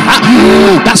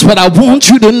 That's what I want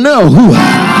you to know.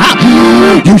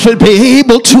 You should be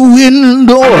able to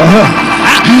endure.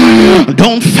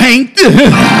 Don't faint.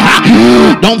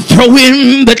 Don't throw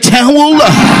in the towel.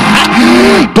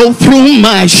 Go through,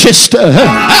 my sister.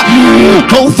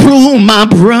 Go through, my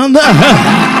brother.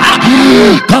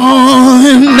 God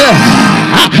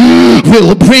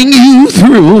will bring you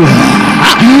through.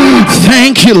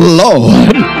 Thank you,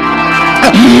 Lord.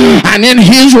 And in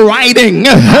his writing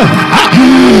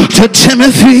to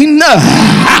Timothy,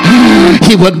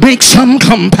 he would make some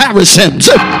comparisons.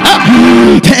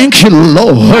 Thank you,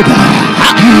 Lord.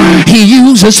 He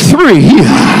uses three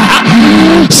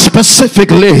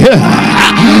specifically.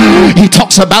 He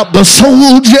talks about the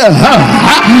soldier,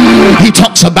 he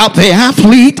talks about the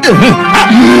athlete,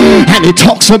 and he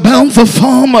talks about the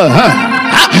farmer.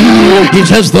 He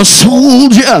says the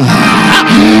soldier,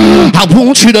 I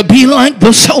want you to be like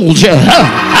the soldier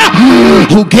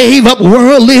who gave up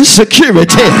worldly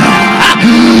security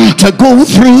to go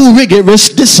through rigorous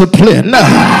discipline.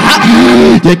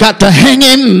 You got to hang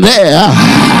in there.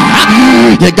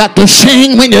 You got to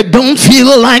sing when you don't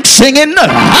feel like singing.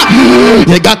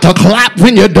 You got to clap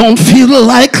when you don't feel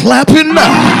like clapping.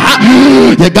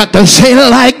 You got to say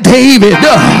like David, I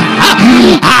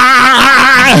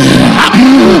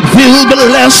will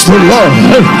bless the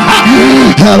Lord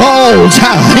at all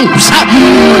times,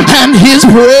 and his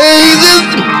praises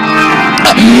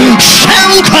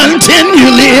shall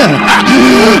continually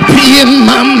be in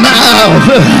my mouth.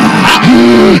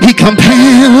 He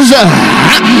compares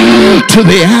to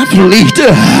the athlete,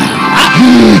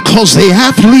 cause the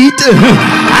athlete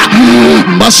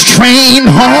must train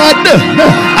hard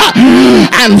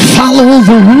and follow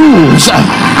the rules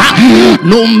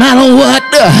no matter what.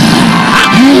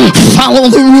 Follow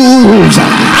the rules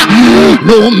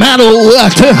no matter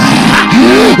what.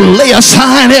 Lay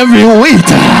aside every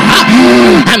weight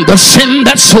and the sin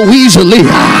that so easily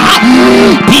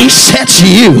besets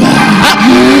you.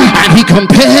 And he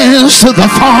compares to the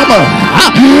farmer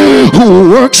who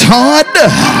works hard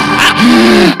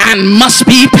and must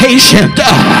be patient.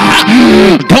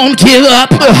 Don't give up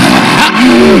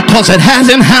because it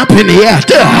hasn't happened yet.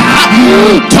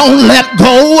 Don't let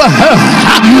go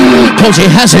because he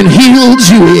hasn't healed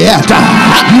you yet.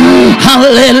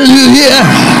 Hallelujah.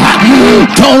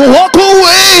 Don't walk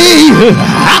away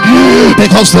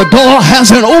because the door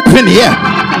hasn't opened yet.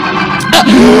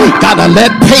 Gotta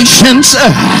let patience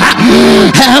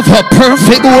have a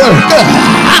perfect work.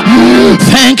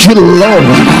 Thank you, Lord.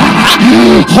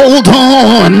 Hold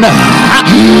on.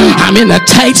 I'm in a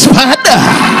tight spot,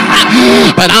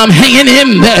 but I'm hanging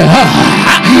in there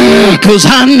because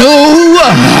I know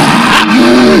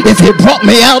if he brought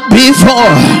me out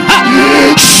before,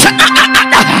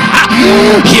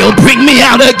 he'll bring me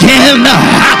out again.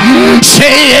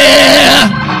 Say yeah.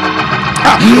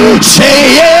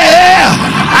 Say yeah.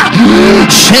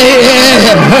 Say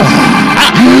yeah.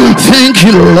 Thank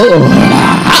you, Lord.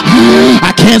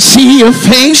 I can't see your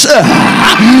face,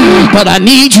 but I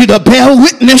need you to bear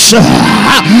witness.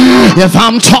 If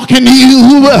I'm talking to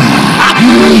you,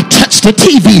 touch the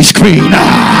TV screen,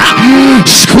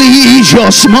 squeeze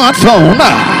your smartphone,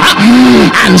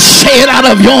 and say it out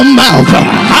of your mouth.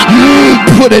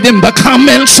 Put it in the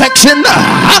comment section.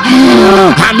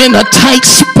 I'm in a tight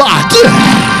spot,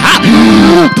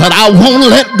 but I won't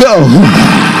let go.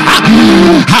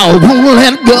 I won't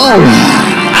let go.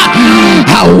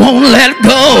 I won't let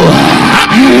go,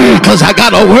 because I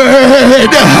got a word.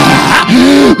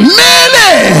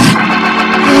 Many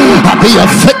are the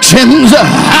afflictions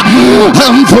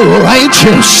of the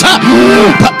righteous,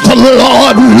 but the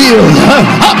Lord will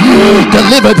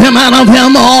deliver them out of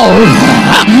them all.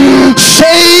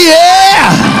 Say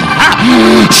yeah.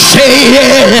 Say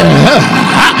yeah.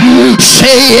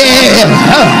 Say yeah.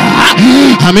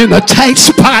 I'm in a tight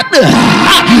spot,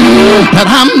 but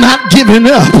I'm not giving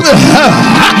up,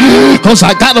 because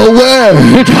I got a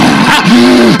word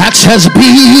that says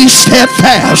be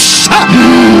steadfast,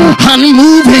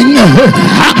 unmoving,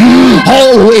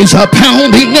 always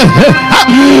abounding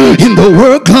in the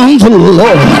work of the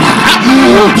Lord.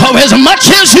 For as much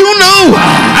as you know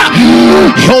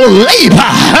your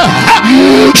labor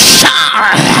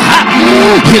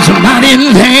is not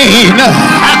in vain,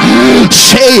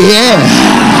 say yeah.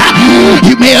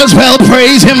 You may as well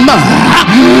praise him.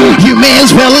 You may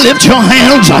as well lift your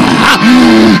hands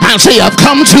and say, I've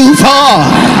come too far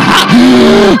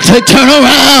to turn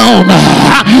around.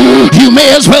 You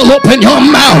may as well open your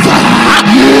mouth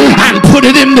and put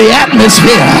it in the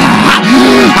atmosphere.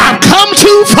 I've come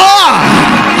too far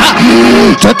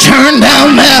to turn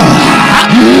down now.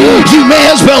 You may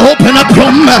as well open up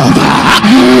your mouth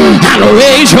and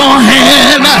raise your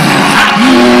hand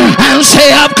and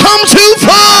say, I've come too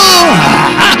far.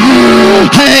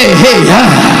 Hey, hey,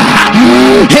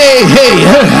 hey, hey,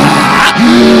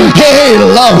 hey,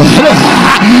 Lord.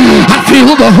 I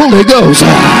feel the Holy Ghost.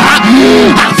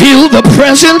 I feel the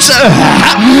presence of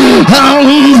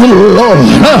the Lord.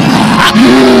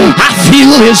 I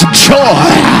feel his joy.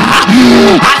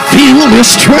 I feel his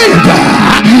strength.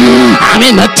 I'm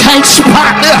in a tight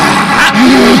spot,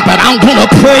 but I'm gonna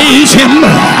praise him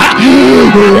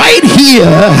right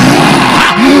here.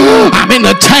 I'm in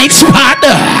a tight spot,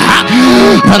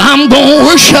 but I'm gonna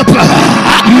worship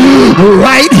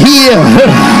right here.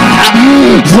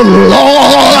 The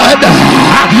Lord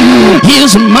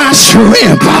is my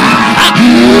strength.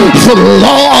 The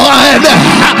Lord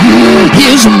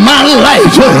is my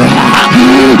life.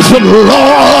 The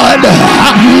Lord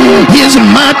is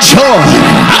my joy.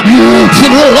 The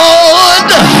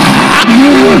Lord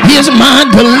is my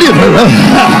deliverer.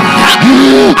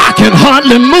 I can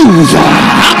hardly move,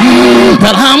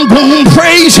 but I'm going to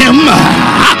praise him.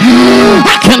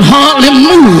 I can hardly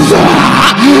move,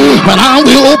 but I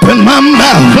will open my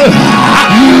mouth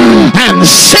and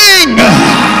sing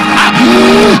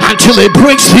until it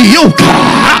breaks the yoke,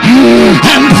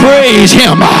 and praise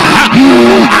him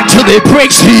until it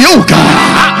breaks the yoke.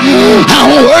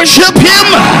 I'll worship him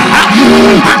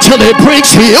until it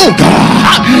breaks the yoke.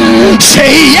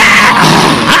 Say yeah,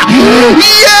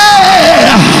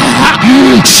 yeah,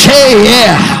 say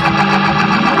yeah.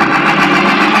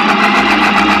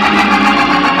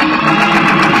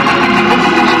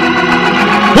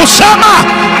 Osama,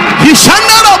 he's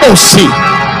another see.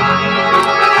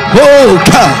 Oh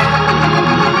God.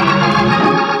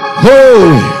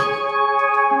 Oh.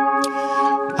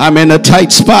 I'm in a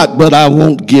tight spot, but I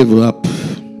won't give up.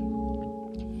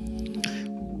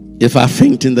 If I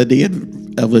faint in the day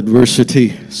of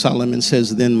adversity, Solomon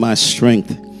says, then my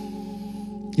strength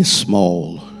is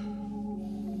small.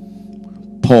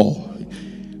 Paul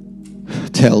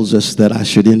tells us that I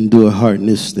should endure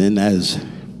hardness then as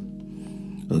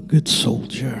a good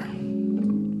soldier.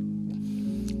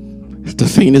 The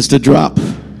thing is to drop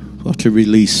or to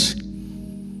release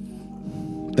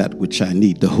that which I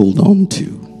need to hold on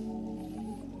to.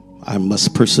 I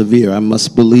must persevere. I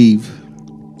must believe.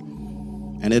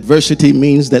 And adversity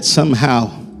means that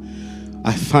somehow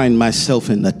I find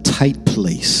myself in a tight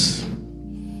place,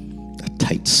 a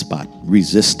tight spot,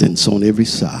 resistance on every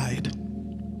side.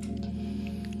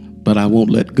 But I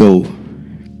won't let go.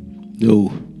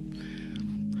 No.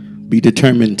 Be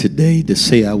determined today to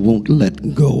say I won't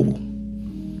let go.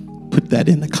 Put that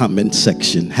in the comment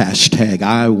section. Hashtag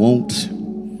I won't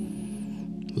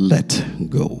let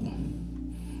go.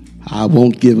 I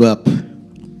won't give up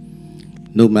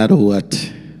no matter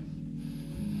what.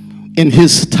 In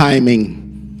his timing,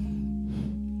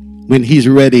 when he's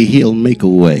ready, he'll make a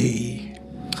way.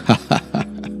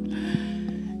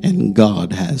 And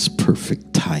God has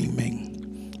perfect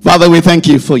timing. Father, we thank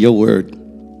you for your word.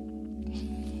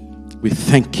 We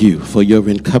thank you for your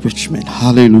encouragement.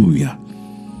 Hallelujah.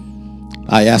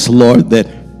 I ask, Lord, that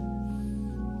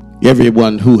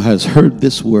everyone who has heard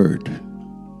this word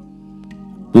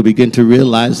will begin to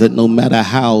realize that no matter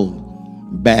how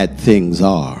bad things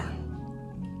are,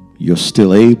 you're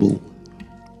still able.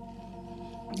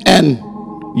 And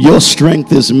your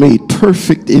strength is made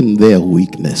perfect in their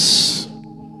weakness.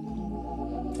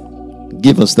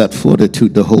 Give us that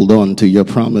fortitude to hold on to your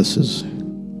promises,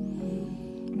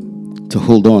 to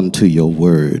hold on to your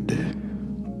word,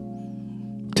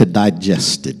 to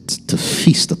digest it, to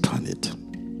feast upon it,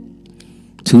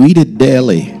 to eat it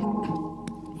daily.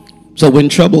 So when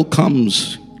trouble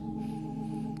comes,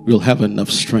 we'll have enough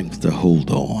strength to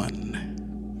hold on.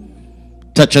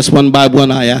 Touch us one by one,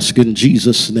 I ask in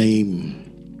Jesus' name.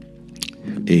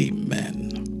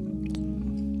 Amen.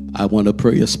 I want to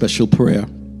pray a special prayer.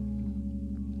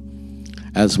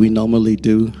 As we normally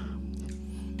do,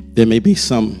 there may be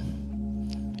some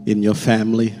in your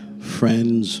family,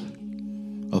 friends,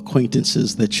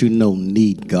 acquaintances that you know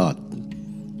need God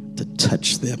to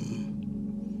touch them.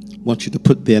 I want you to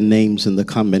put their names in the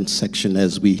comment section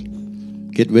as we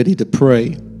get ready to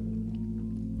pray.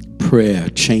 Prayer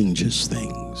changes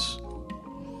things.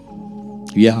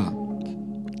 Yeah.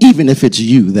 Even if it's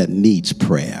you that needs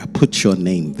prayer, put your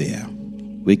name there.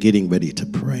 We're getting ready to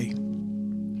pray.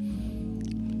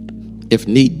 If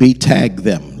need be, tag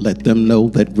them. Let them know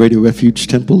that Greater Refuge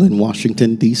Temple in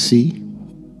Washington, D.C.,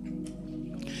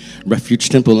 Refuge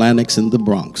Temple Annex in the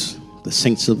Bronx, the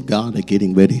saints of God are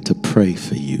getting ready to pray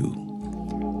for you.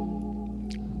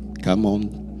 Come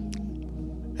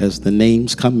on. As the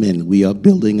names come in, we are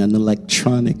building an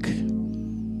electronic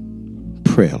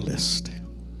prayer list.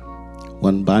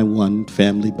 One by one,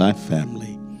 family by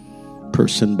family,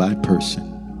 person by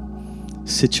person,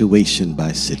 situation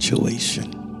by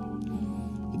situation.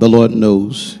 The Lord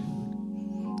knows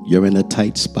you're in a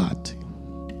tight spot,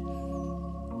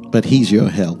 but He's your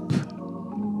help.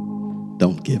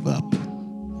 Don't give up.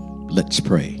 Let's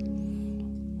pray.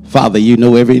 Father, you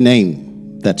know every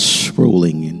name that's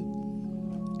scrolling in.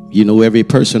 You know every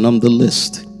person on the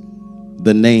list.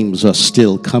 The names are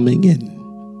still coming in.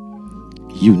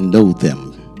 You know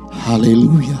them.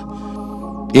 Hallelujah.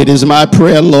 It is my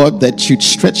prayer, Lord, that you'd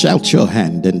stretch out your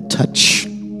hand and touch.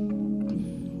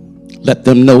 Let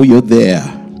them know you're there.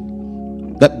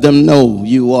 Let them know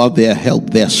you are their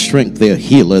help, their strength, their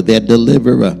healer, their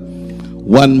deliverer.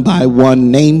 One by one,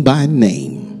 name by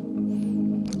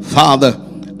name. Father,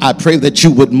 I pray that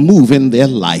you would move in their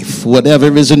life.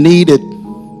 Whatever is needed,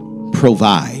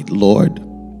 provide, Lord.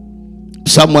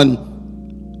 Someone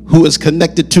who is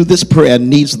connected to this prayer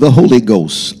needs the Holy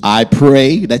Ghost. I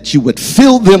pray that you would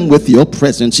fill them with your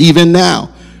presence even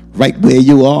now, right where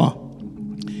you are.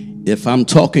 If I'm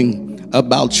talking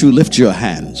about you, lift your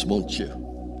hands, won't you?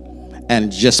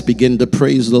 And just begin to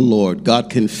praise the Lord. God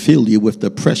can fill you with the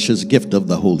precious gift of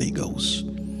the Holy Ghost.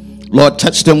 Lord,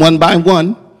 touch them one by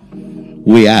one.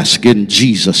 We ask in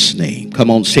Jesus' name.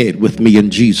 Come on, say it with me,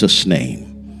 in Jesus'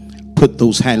 name. Put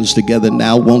those hands together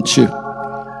now, won't you?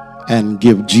 And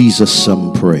give Jesus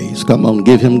some praise. Come on,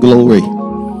 give him glory.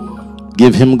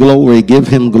 Give him glory, give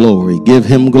him glory, give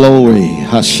him glory.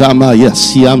 Hashama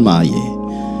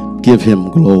yasiyamaye. Give him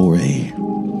glory.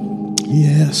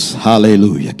 Yes,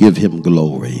 hallelujah. Give him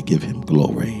glory, give him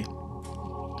glory.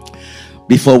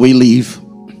 Before we leave,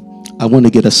 I want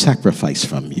to get a sacrifice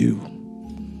from you.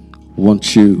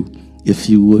 Want you, if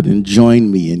you would, and join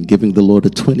me in giving the Lord a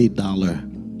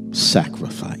 $20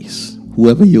 sacrifice.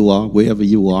 Whoever you are, wherever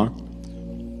you are.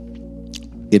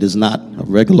 It is not a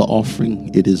regular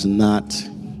offering. It is not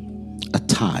a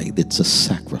tithe. It's a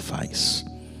sacrifice.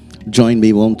 Join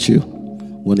me, won't you?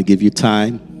 I want to give you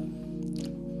time.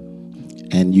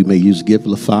 And you may use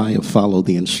Givelify or follow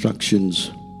the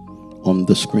instructions on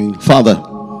the screen. Father,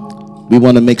 we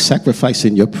want to make sacrifice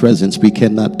in your presence. We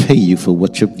cannot pay you for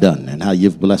what you've done and how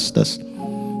you've blessed us.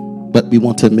 But we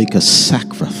want to make a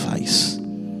sacrifice.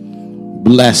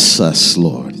 Bless us,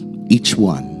 Lord, each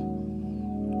one.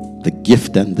 The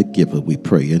gift and the giver, we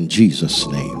pray in Jesus'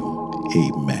 name.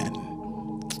 Amen.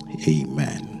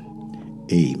 Amen.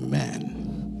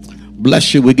 Amen.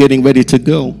 Bless you. We're getting ready to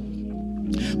go.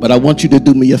 But I want you to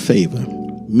do me a favor.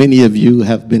 Many of you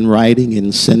have been writing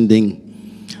and sending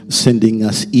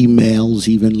us emails,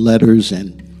 even letters,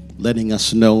 and letting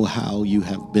us know how you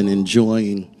have been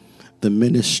enjoying the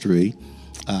ministry,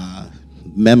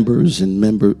 members and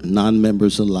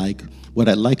non-members alike. What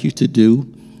I'd like you to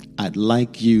do, I'd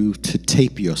like you to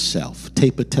tape yourself,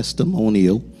 tape a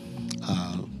testimonial,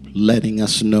 letting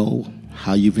us know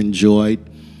how you've enjoyed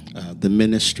the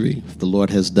ministry, if the Lord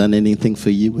has done anything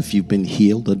for you, if you've been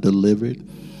healed or delivered.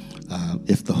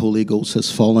 If the Holy Ghost has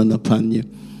fallen upon you,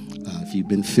 if you've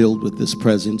been filled with this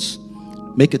presence,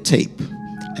 make a tape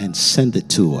and send it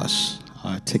to us.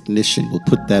 Our technician will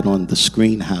put that on the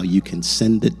screen, how you can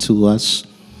send it to us,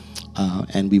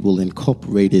 and we will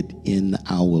incorporate it in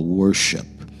our worship.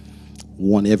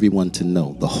 Want everyone to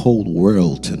know, the whole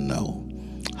world to know,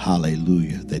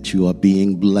 hallelujah, that you are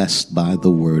being blessed by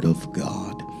the word of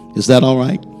God. Is that all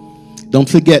right? Don't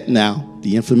forget now,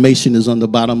 the information is on the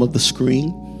bottom of the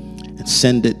screen, and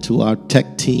send it to our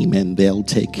tech team and they'll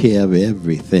take care of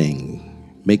everything.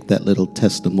 Make that little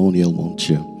testimonial, won't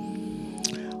you?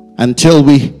 Until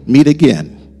we meet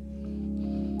again,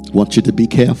 I want you to be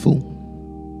careful,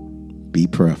 be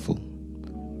prayerful,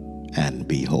 and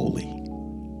be holy.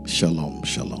 Shalom,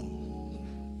 shalom.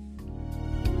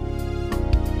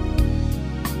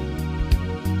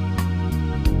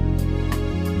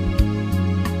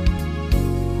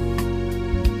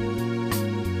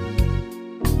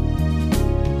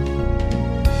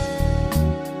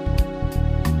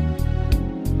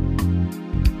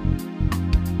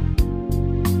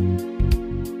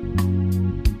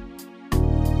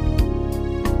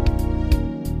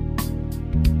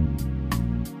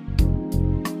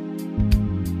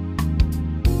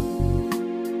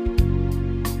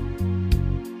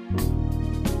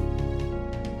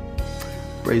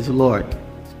 Praise the Lord.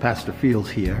 It's Pastor Fields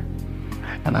here,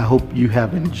 and I hope you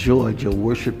have enjoyed your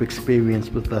worship experience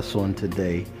with us on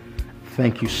today.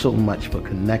 Thank you so much for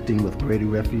connecting with Greater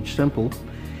Refuge Temple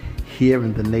here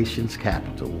in the nation's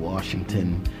capital,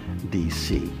 Washington,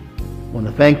 D.C. I want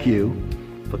to thank you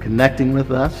for connecting with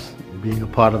us, being a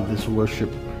part of this worship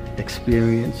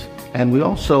experience, and we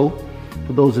also,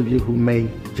 for those of you who may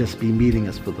just be meeting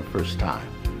us for the first time,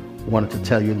 wanted to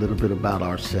tell you a little bit about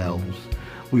ourselves.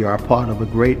 We are a part of a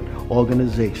great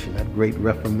organization at Great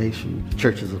Reformation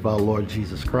Churches of Our Lord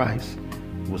Jesus Christ.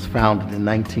 It was founded in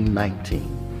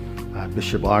 1919 by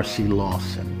Bishop R.C.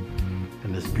 Lawson.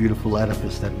 And this beautiful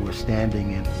edifice that we're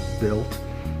standing in was built,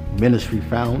 ministry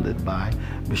founded by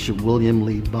Bishop William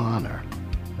Lee Bonner.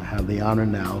 I have the honor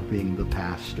now of being the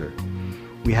pastor.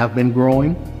 We have been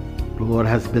growing. The Lord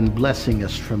has been blessing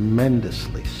us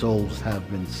tremendously. Souls have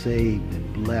been saved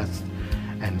and blessed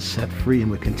and set free, and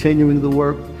we're continuing the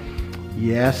work.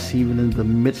 Yes, even in the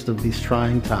midst of these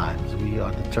trying times, we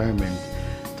are determined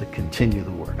to continue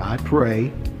the work. I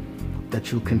pray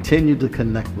that you'll continue to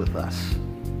connect with us.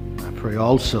 I pray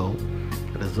also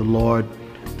that as the Lord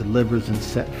delivers and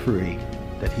set free,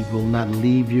 that he will not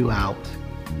leave you out.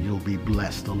 You'll be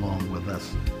blessed along with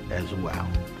us as well.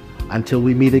 Until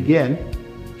we meet again,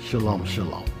 shalom,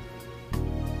 shalom.